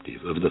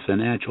descriptive of the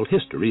financial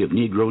history of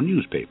Negro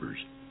newspapers,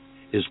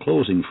 his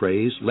closing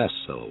phrase less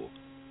so.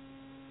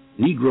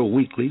 Negro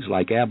weeklies,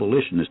 like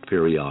abolitionist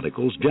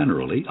periodicals,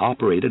 generally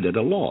operated at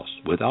a loss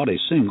without a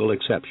single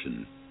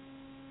exception.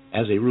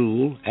 As a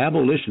rule,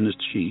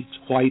 abolitionist sheets,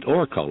 white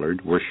or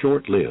colored, were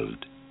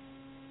short-lived.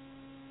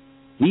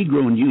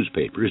 Negro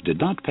newspapers did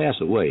not pass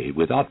away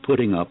without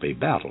putting up a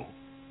battle.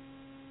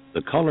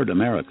 The Colored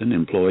American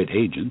employed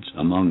agents,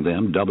 among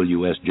them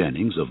W.S.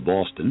 Jennings of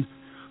Boston,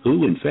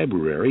 who in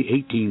February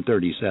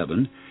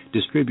 1837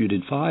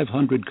 distributed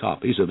 500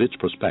 copies of its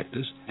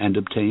prospectus and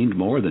obtained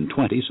more than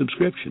 20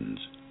 subscriptions.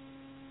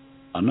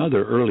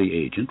 Another early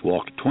agent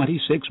walked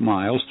 26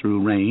 miles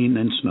through rain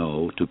and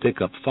snow to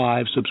pick up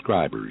 5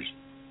 subscribers.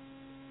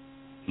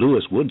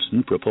 Lewis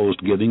Woodson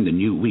proposed giving the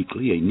new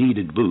weekly a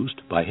needed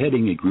boost by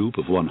heading a group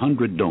of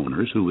 100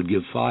 donors who would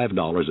give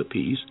 $5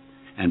 apiece,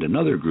 and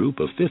another group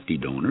of 50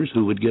 donors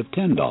who would give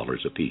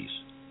 $10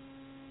 apiece.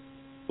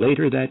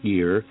 Later that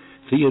year,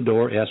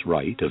 Theodore S.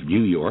 Wright of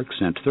New York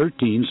sent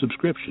 13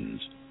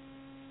 subscriptions.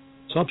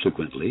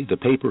 Subsequently, the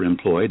paper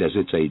employed as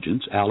its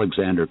agents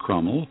Alexander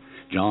Crummell,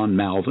 John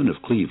Malvin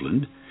of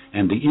Cleveland,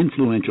 and the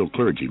influential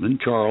clergyman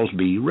Charles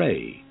B.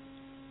 Ray.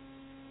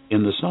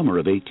 In the summer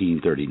of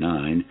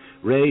 1839,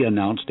 Ray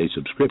announced a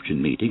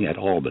subscription meeting at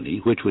Albany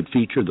which would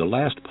feature the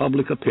last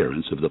public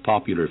appearance of the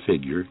popular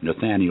figure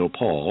Nathaniel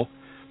Paul,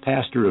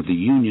 pastor of the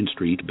Union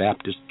Street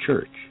Baptist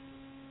Church.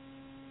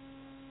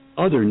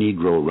 Other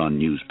Negro-run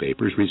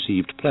newspapers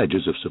received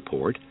pledges of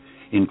support,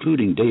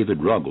 including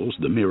David Ruggles'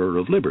 The Mirror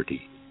of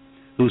Liberty,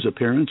 whose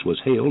appearance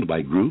was hailed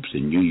by groups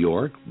in New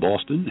York,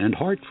 Boston, and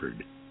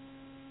Hartford.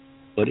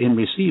 But in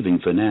receiving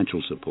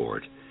financial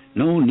support,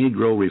 no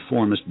Negro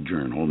reformist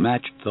journal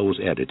matched those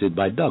edited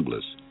by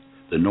Douglas,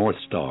 the North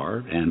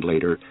Star, and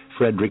later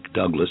Frederick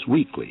Douglass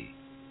Weekly.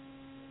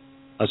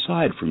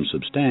 Aside from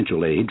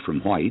substantial aid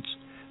from whites,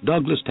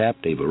 Douglass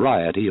tapped a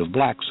variety of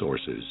black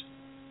sources.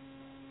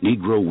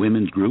 Negro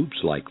women's groups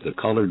like the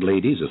Colored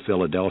Ladies of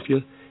Philadelphia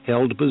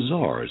held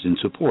bazaars in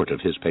support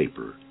of his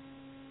paper.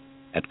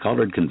 At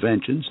colored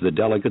conventions, the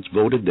delegates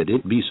voted that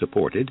it be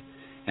supported,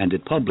 and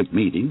at public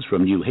meetings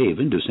from New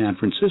Haven to San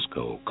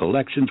Francisco,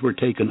 collections were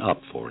taken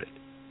up for it.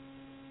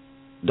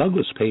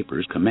 Douglass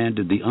papers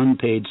commanded the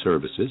unpaid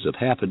services of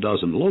half a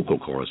dozen local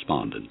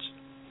correspondents,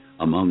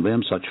 among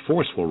them such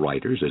forceful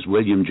writers as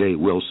William J.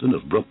 Wilson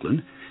of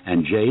Brooklyn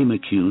and J.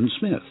 McCune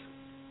Smith.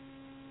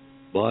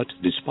 But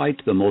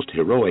despite the most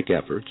heroic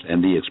efforts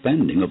and the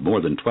expending of more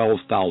than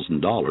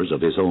 $12,000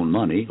 of his own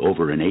money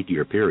over an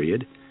 8-year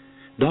period,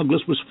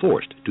 Douglass was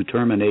forced to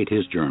terminate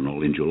his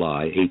journal in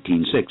July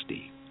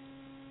 1860.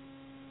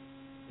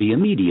 The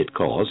immediate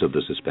cause of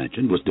the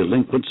suspension was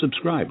delinquent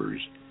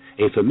subscribers,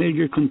 a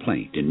familiar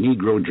complaint in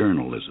Negro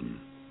journalism.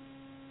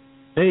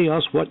 "Pay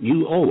us what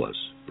you owe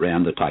us,"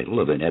 ran the title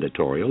of an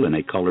editorial in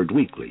a colored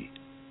weekly.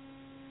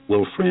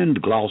 "Will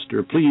friend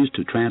Gloucester please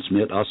to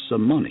transmit us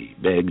some money?"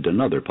 begged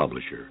another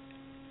publisher.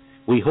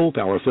 "We hope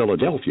our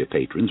Philadelphia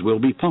patrons will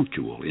be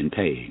punctual in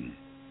paying."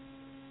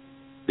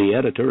 The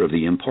editor of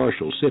the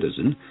Impartial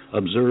Citizen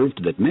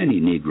observed that many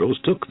Negroes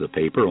took the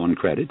paper on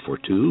credit for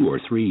 2 or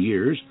 3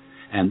 years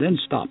and then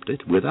stopped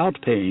it without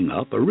paying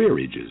up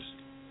arrearages.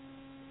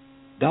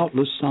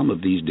 Doubtless some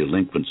of these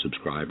delinquent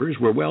subscribers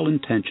were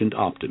well-intentioned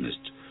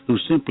optimists who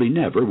simply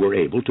never were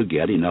able to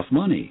get enough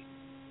money.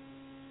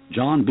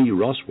 John B.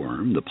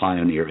 Russworm, the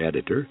pioneer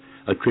editor,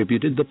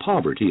 attributed the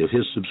poverty of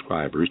his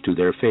subscribers to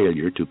their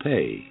failure to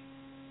pay.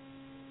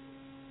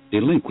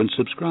 Delinquent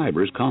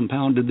subscribers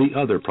compounded the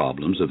other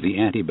problems of the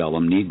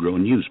antebellum Negro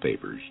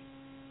newspapers.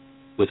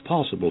 With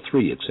possible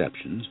 3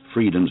 exceptions,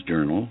 Freedom's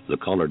Journal, the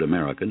Colored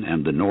American,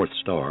 and the North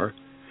Star,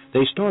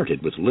 they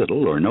started with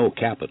little or no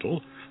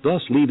capital,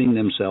 thus leaving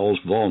themselves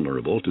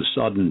vulnerable to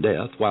sudden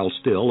death while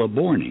still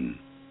a-borning.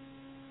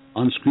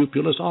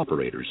 Unscrupulous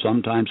operators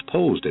sometimes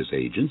posed as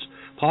agents,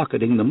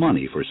 pocketing the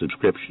money for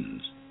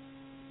subscriptions.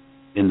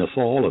 In the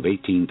fall of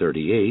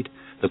 1838,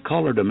 the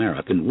Colored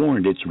American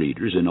warned its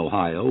readers in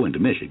Ohio and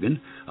Michigan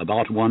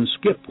about one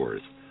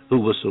Skipworth, who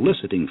was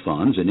soliciting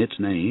funds in its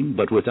name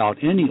but without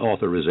any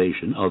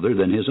authorization other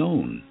than his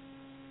own.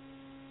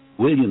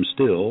 William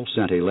Still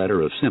sent a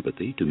letter of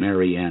sympathy to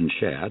Mary Ann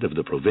Shadd of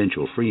the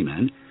Provincial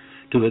Freeman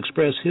to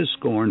express his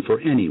scorn for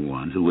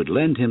anyone who would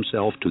lend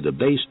himself to the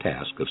base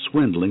task of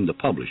swindling the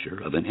publisher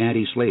of an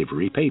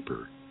anti-slavery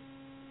paper.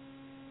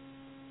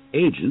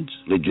 Agents,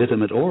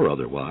 legitimate or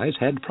otherwise,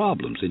 had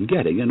problems in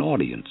getting an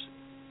audience.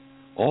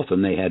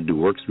 Often they had to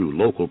work through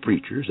local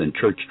preachers and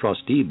church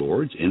trustee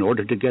boards in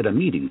order to get a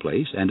meeting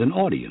place and an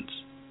audience.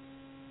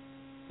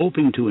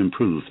 Hoping to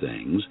improve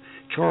things,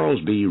 Charles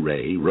B.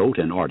 Ray wrote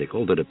an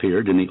article that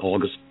appeared in the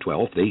August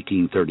 12,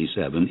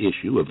 1837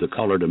 issue of the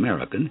Colored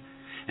American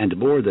and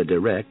bore the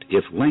direct,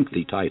 if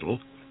lengthy, title,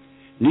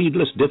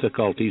 "Needless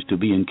Difficulties to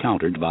be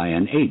Encountered by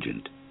an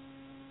Agent."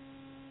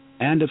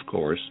 And, of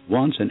course,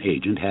 once an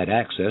agent had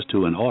access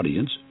to an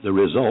audience, the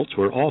results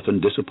were often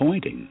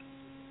disappointing.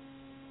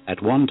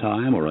 At one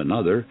time or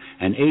another,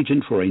 an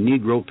agent for a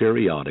Negro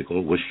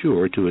periodical was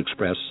sure to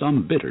express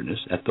some bitterness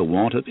at the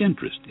want of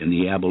interest in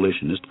the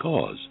abolitionist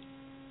cause.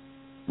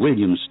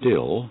 William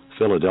Still,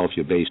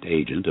 Philadelphia-based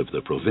agent of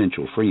the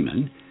Provincial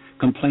Freeman,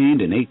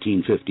 complained in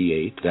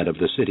 1858 that of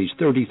the city's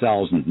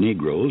 30,000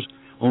 Negroes,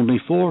 only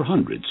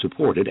 400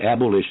 supported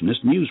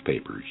abolitionist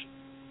newspapers.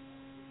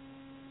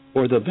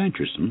 For the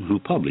venturesome who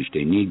published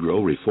a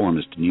Negro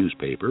reformist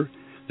newspaper,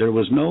 there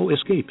was no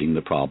escaping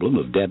the problem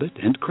of debit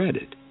and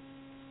credit.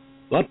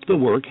 But the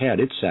work had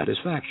its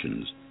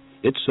satisfactions,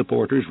 its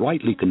supporters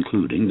rightly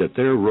concluding that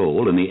their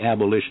role in the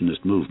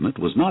abolitionist movement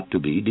was not to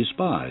be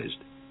despised.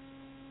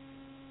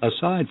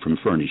 Aside from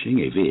furnishing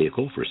a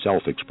vehicle for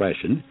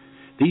self-expression,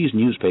 these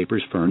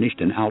newspapers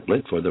furnished an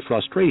outlet for the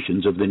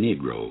frustrations of the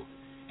Negro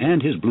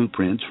and his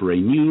blueprints for a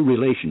new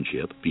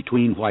relationship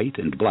between white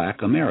and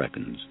black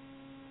Americans.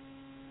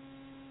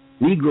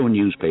 Negro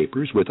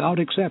newspapers, without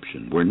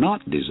exception, were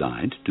not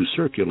designed to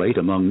circulate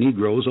among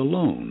Negroes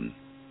alone.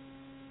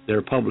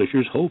 Their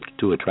publishers hoped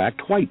to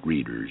attract white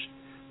readers,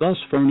 thus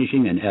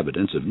furnishing an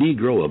evidence of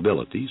Negro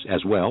abilities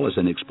as well as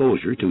an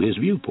exposure to his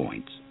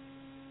viewpoints.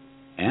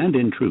 And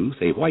in truth,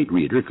 a white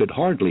reader could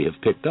hardly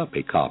have picked up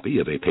a copy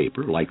of a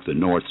paper like the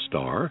North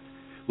Star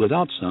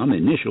without some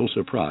initial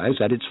surprise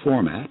at its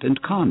format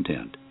and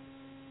content.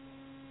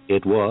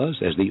 It was,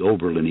 as the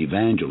Oberlin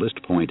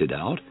evangelist pointed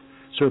out,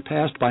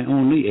 surpassed by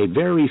only a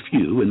very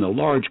few in the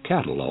large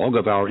catalog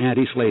of our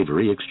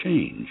anti-slavery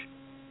exchange.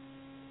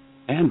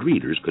 And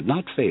readers could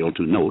not fail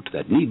to note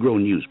that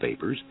Negro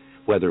newspapers,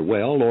 whether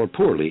well or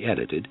poorly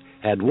edited,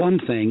 had one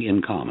thing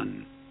in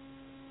common.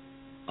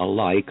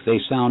 Alike they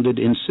sounded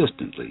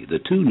insistently the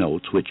two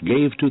notes which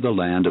gave to the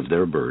land of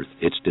their birth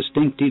its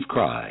distinctive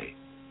cry: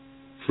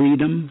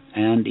 freedom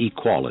and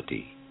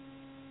equality.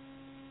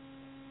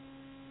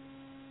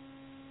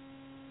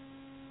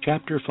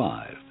 Chapter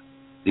 5.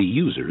 The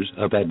Users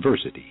of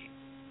Adversity.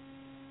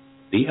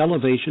 The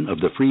elevation of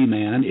the free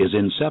man is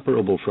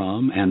inseparable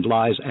from and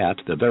lies at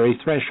the very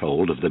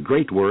threshold of the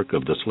great work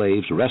of the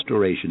slave's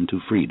restoration to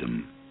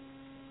freedom.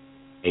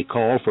 A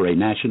Call for a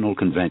National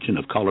Convention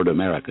of Colored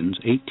Americans,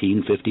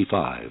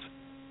 1855.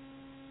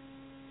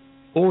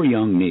 4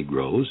 young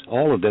Negroes,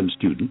 all of them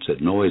students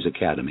at Noyes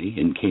Academy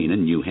in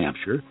Canaan, New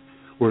Hampshire,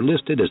 were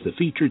listed as the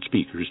featured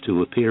speakers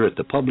to appear at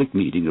the public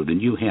meeting of the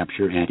New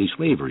Hampshire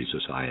Anti-Slavery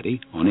Society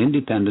on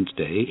Independence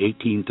Day,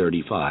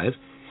 1835,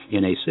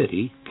 in a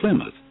city,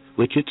 Plymouth,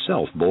 which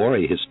itself bore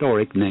a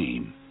historic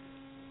name.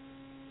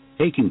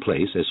 Taking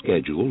place as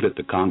scheduled at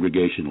the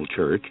Congregational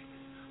Church,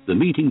 the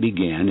meeting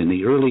began in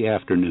the early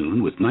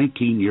afternoon with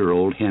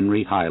 19-year-old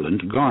Henry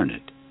Highland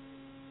Garnett.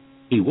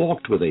 He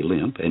walked with a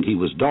limp, and he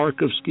was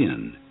dark of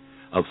skin,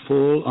 of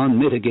full,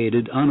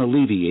 unmitigated,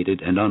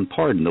 unalleviated, and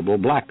unpardonable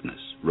blackness,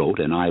 wrote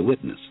an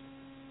eyewitness.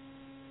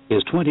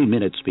 His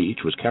 20-minute speech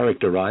was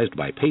characterized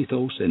by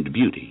pathos and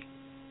beauty.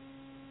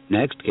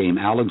 Next came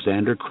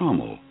Alexander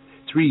Crummell,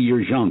 3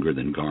 years younger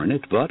than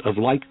Garnett, but of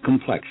like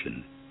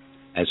complexion,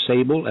 as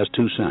sable as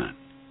Toussaint.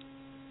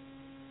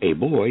 A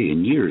boy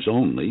in years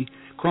only,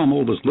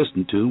 Crummell was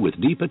listened to with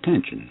deep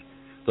attention,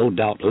 though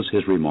doubtless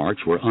his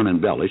remarks were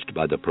unembellished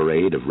by the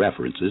parade of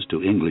references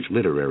to English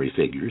literary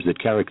figures that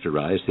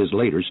characterized his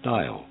later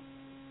style.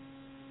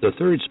 The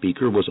third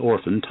speaker was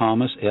orphan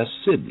Thomas S.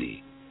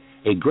 Sidney,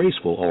 a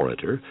graceful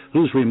orator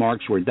whose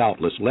remarks were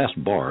doubtless less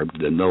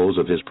barbed than those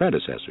of his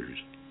predecessors.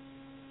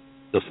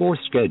 The fourth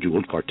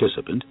scheduled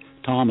participant,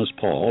 Thomas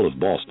Paul of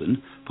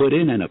Boston, put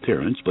in an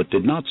appearance but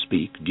did not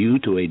speak due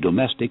to a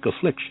domestic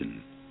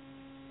affliction.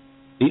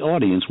 The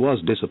audience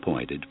was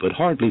disappointed, but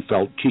hardly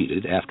felt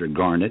cheated after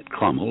Garnett,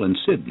 Crummell, and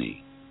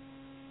Sidney.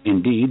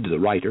 Indeed, the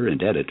writer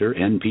and editor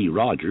N.P.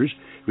 Rogers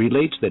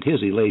relates that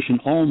his elation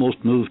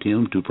almost moved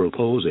him to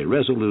propose a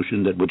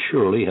resolution that would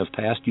surely have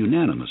passed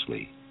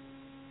unanimously: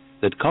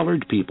 that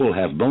colored people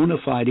have bona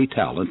fide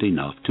talent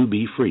enough to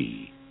be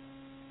free.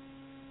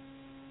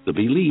 The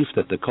belief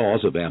that the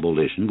cause of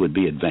abolition would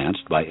be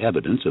advanced by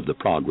evidence of the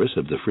progress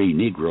of the free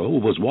Negro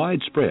was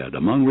widespread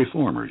among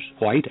reformers,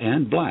 white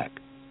and black.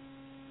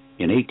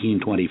 In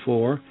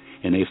 1824,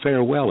 in a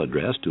farewell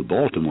address to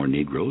Baltimore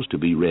Negroes to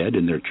be read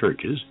in their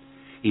churches,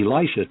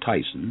 Elisha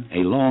Tyson,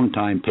 a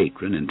longtime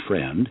patron and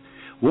friend,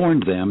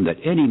 warned them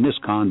that any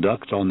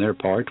misconduct on their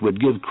part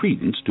would give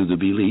credence to the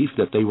belief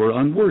that they were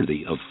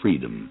unworthy of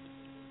freedom.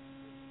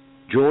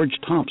 George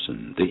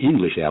Thompson, the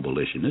English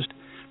abolitionist,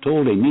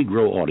 told a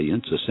Negro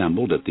audience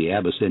assembled at the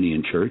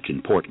Abyssinian Church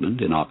in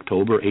Portland in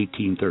October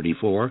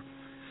 1834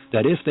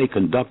 that if they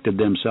conducted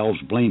themselves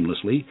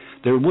blamelessly,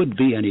 there would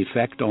be an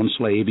effect on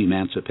slave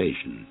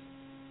emancipation.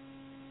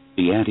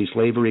 The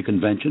Anti-Slavery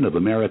Convention of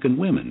American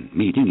Women,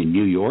 meeting in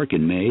New York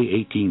in May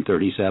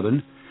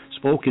 1837,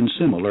 spoke in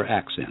similar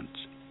accents.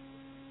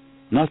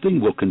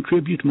 Nothing will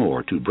contribute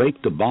more to break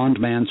the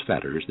bondman's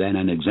fetters than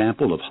an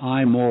example of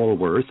high moral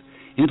worth,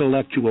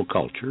 intellectual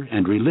culture,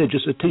 and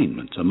religious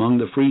attainments among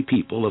the free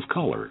people of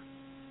color.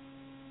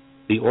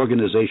 The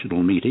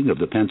organizational meeting of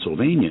the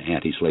Pennsylvania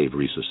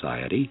Anti-Slavery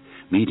Society,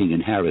 meeting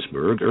in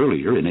Harrisburg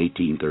earlier in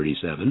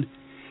 1837,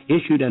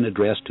 issued an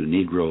address to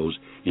Negroes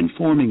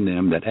informing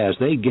them that as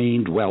they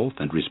gained wealth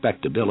and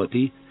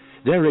respectability,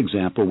 their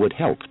example would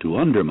help to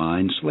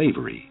undermine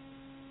slavery.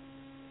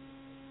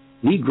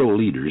 Negro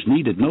leaders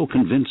needed no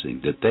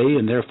convincing that they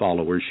and their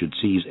followers should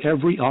seize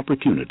every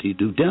opportunity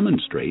to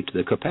demonstrate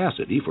the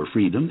capacity for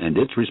freedom and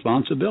its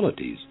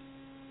responsibilities.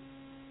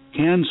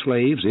 Can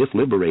slaves, if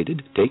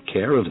liberated, take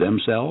care of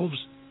themselves?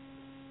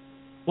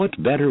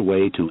 What better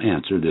way to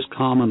answer this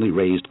commonly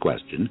raised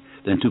question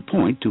than to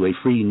point to a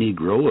free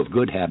Negro of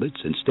good habits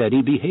and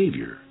steady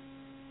behavior?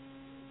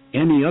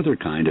 Any other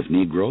kind of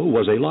Negro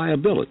was a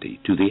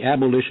liability to the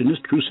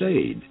abolitionist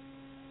crusade.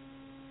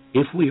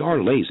 If we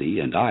are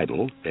lazy and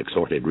idle,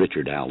 exhorted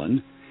Richard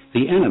Allen,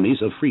 the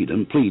enemies of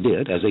freedom plead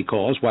it as a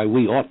cause why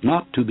we ought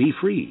not to be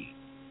free.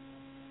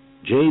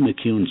 J.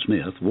 McCune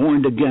Smith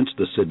warned against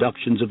the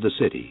seductions of the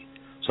city,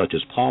 such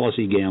as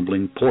policy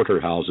gambling,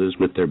 porterhouses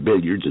with their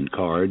billiards and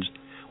cards,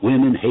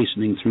 women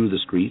hastening through the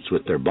streets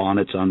with their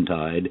bonnets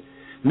untied,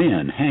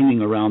 men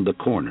hanging around the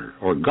corner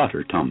or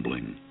gutter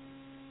tumbling.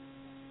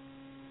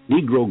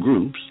 Negro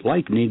groups,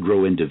 like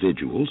Negro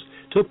individuals,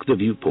 took the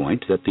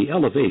viewpoint that the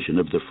elevation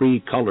of the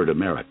free colored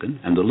American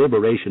and the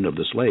liberation of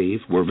the slave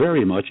were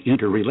very much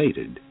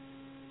interrelated.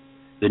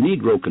 The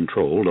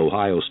Negro-controlled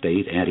Ohio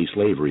State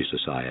Anti-Slavery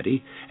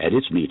Society, at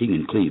its meeting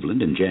in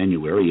Cleveland in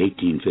January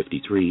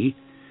 1853,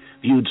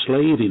 viewed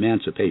slave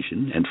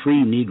emancipation and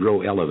free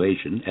Negro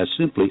elevation as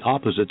simply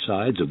opposite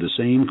sides of the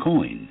same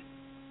coin.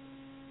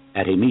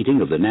 At a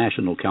meeting of the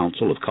National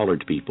Council of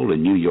Colored People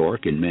in New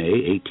York in May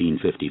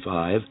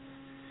 1855,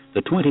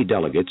 the 20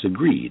 delegates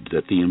agreed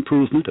that the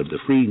improvement of the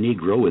free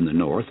Negro in the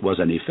North was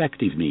an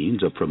effective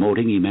means of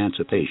promoting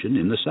emancipation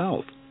in the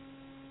South.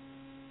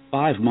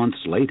 5 months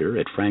later,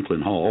 at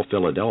Franklin Hall,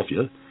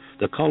 Philadelphia,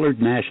 the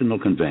Colored National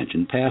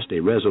Convention passed a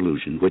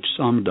resolution which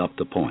summed up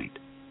the point.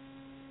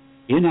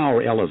 In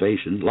our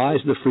elevation lies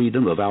the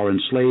freedom of our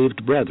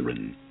enslaved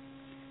brethren.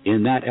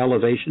 In that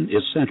elevation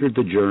is centered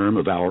the germ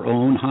of our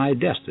own high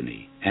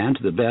destiny and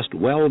the best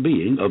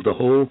well-being of the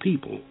whole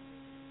people.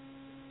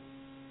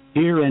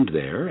 Here and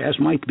there, as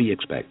might be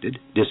expected,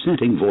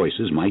 dissenting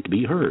voices might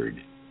be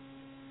heard.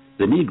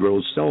 The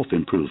Negro's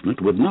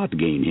self-improvement would not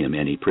gain him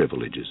any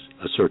privileges,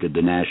 asserted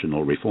the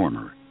national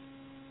reformer.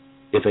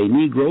 If a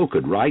Negro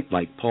could write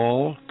like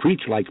Paul,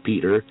 preach like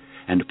Peter,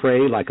 and pray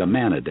like a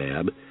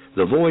Manadab,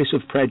 the voice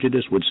of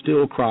prejudice would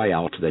still cry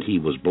out that he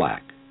was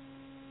black.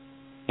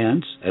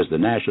 Hence, as the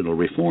national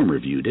reformer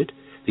viewed it,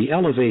 the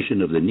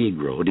elevation of the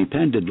Negro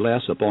depended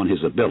less upon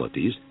his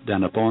abilities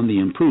than upon the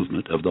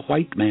improvement of the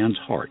white man's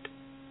heart.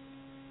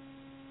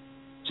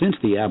 Since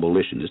the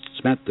abolitionists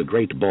spent the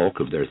great bulk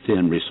of their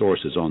thin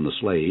resources on the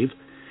slave,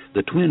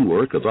 the twin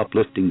work of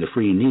uplifting the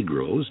free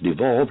Negroes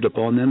devolved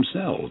upon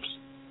themselves.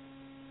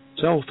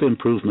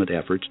 Self-improvement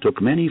efforts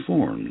took many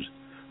forms,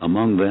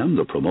 among them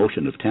the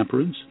promotion of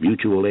temperance,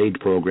 mutual aid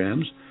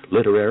programs,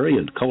 literary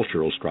and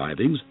cultural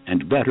strivings,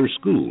 and better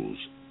schools.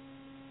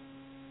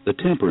 The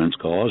temperance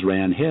cause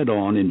ran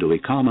head-on into a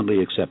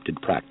commonly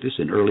accepted practice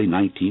in early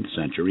 19th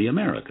century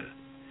America,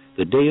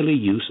 the daily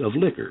use of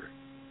liquor.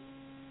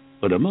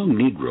 But among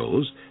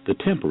Negroes, the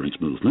temperance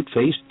movement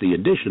faced the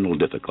additional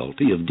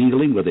difficulty of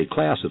dealing with a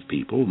class of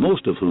people,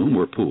 most of whom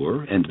were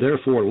poor and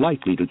therefore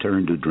likely to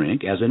turn to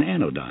drink as an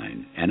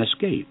anodyne, an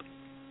escape.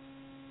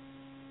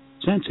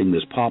 Sensing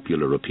this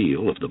popular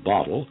appeal of the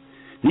bottle,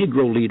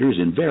 Negro leaders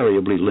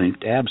invariably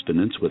linked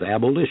abstinence with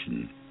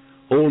abolition,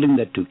 holding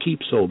that to keep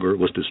sober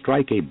was to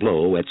strike a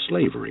blow at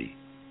slavery.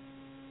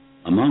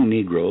 Among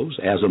Negroes,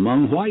 as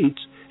among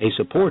whites, a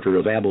supporter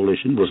of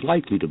abolition was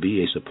likely to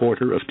be a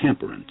supporter of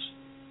temperance.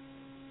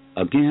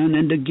 Again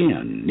and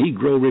again,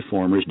 Negro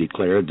reformers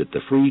declared that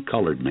the free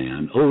colored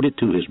man owed it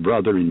to his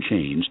brother in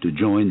chains to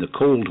join the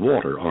Cold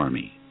Water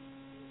Army.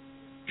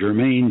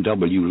 Germain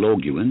W.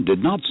 Loguin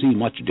did not see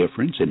much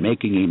difference in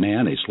making a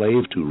man a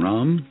slave to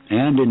rum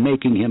and in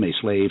making him a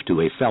slave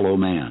to a fellow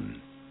man.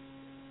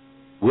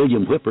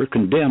 William Whipper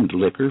condemned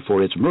liquor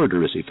for its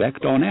murderous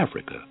effect on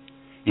Africa,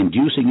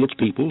 inducing its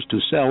peoples to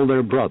sell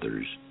their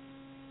brothers.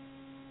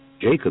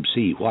 Jacob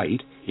C.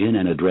 White, in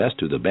an address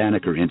to the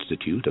Banneker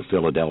Institute of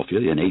Philadelphia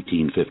in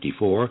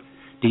 1854,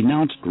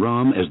 denounced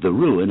rum as the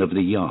ruin of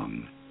the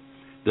young,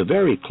 the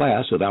very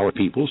class of our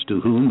peoples to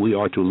whom we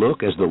are to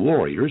look as the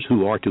warriors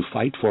who are to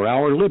fight for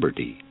our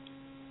liberty.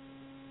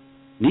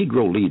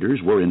 Negro leaders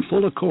were in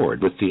full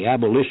accord with the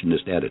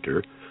abolitionist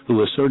editor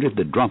who asserted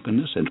that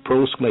drunkenness and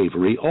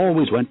pro-slavery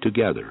always went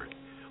together,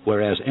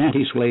 whereas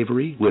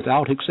anti-slavery,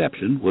 without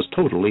exception, was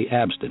totally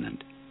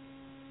abstinent.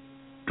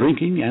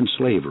 Drinking and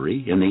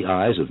slavery, in the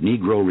eyes of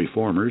Negro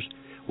reformers,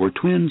 were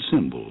twin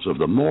symbols of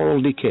the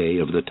moral decay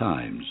of the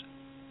times.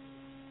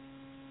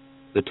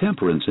 The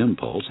temperance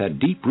impulse had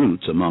deep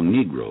roots among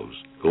Negroes,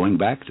 going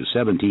back to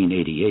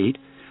 1788,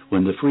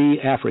 when the Free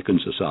African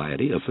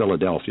Society of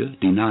Philadelphia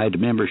denied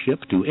membership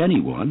to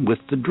anyone with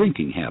the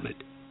drinking habit.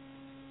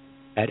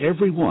 At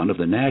every one of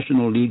the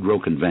National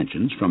Negro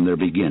Conventions from their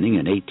beginning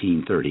in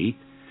 1830,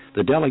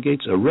 the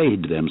delegates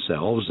arrayed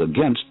themselves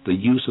against the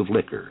use of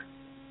liquor.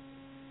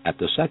 At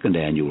the second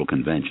annual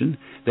convention,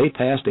 they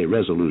passed a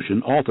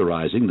resolution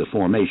authorizing the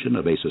formation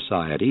of a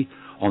society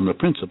on the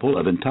principle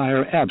of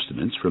entire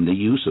abstinence from the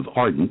use of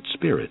ardent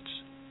spirits.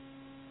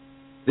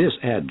 This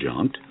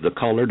adjunct, the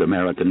Colored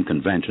American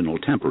Conventional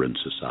Temperance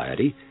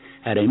Society,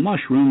 had a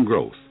mushroom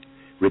growth,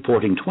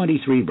 reporting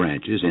 23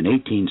 branches in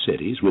 18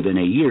 cities within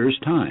a year's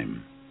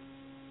time.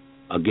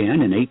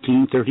 Again, in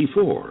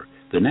 1834,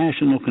 the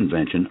National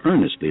Convention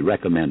earnestly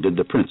recommended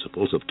the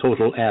principles of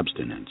total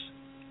abstinence.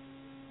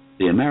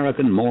 The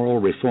American Moral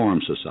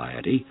Reform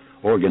Society,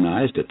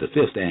 organized at the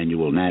 5th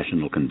Annual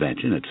National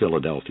Convention at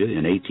Philadelphia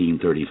in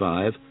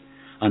 1835,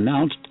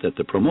 announced that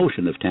the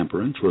promotion of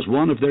temperance was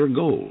one of their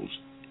goals.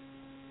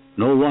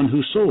 No one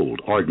who sold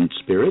ardent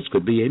spirits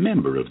could be a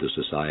member of the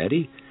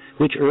society,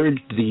 which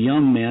urged the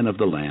young men of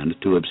the land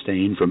to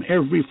abstain from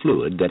every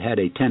fluid that had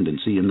a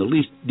tendency in the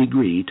least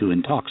degree to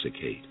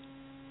intoxicate.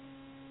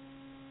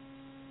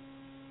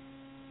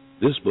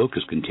 This book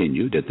is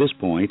continued at this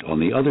point on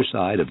the other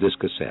side of this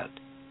cassette.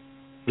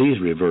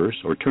 Please reverse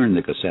or turn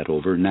the cassette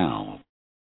over now.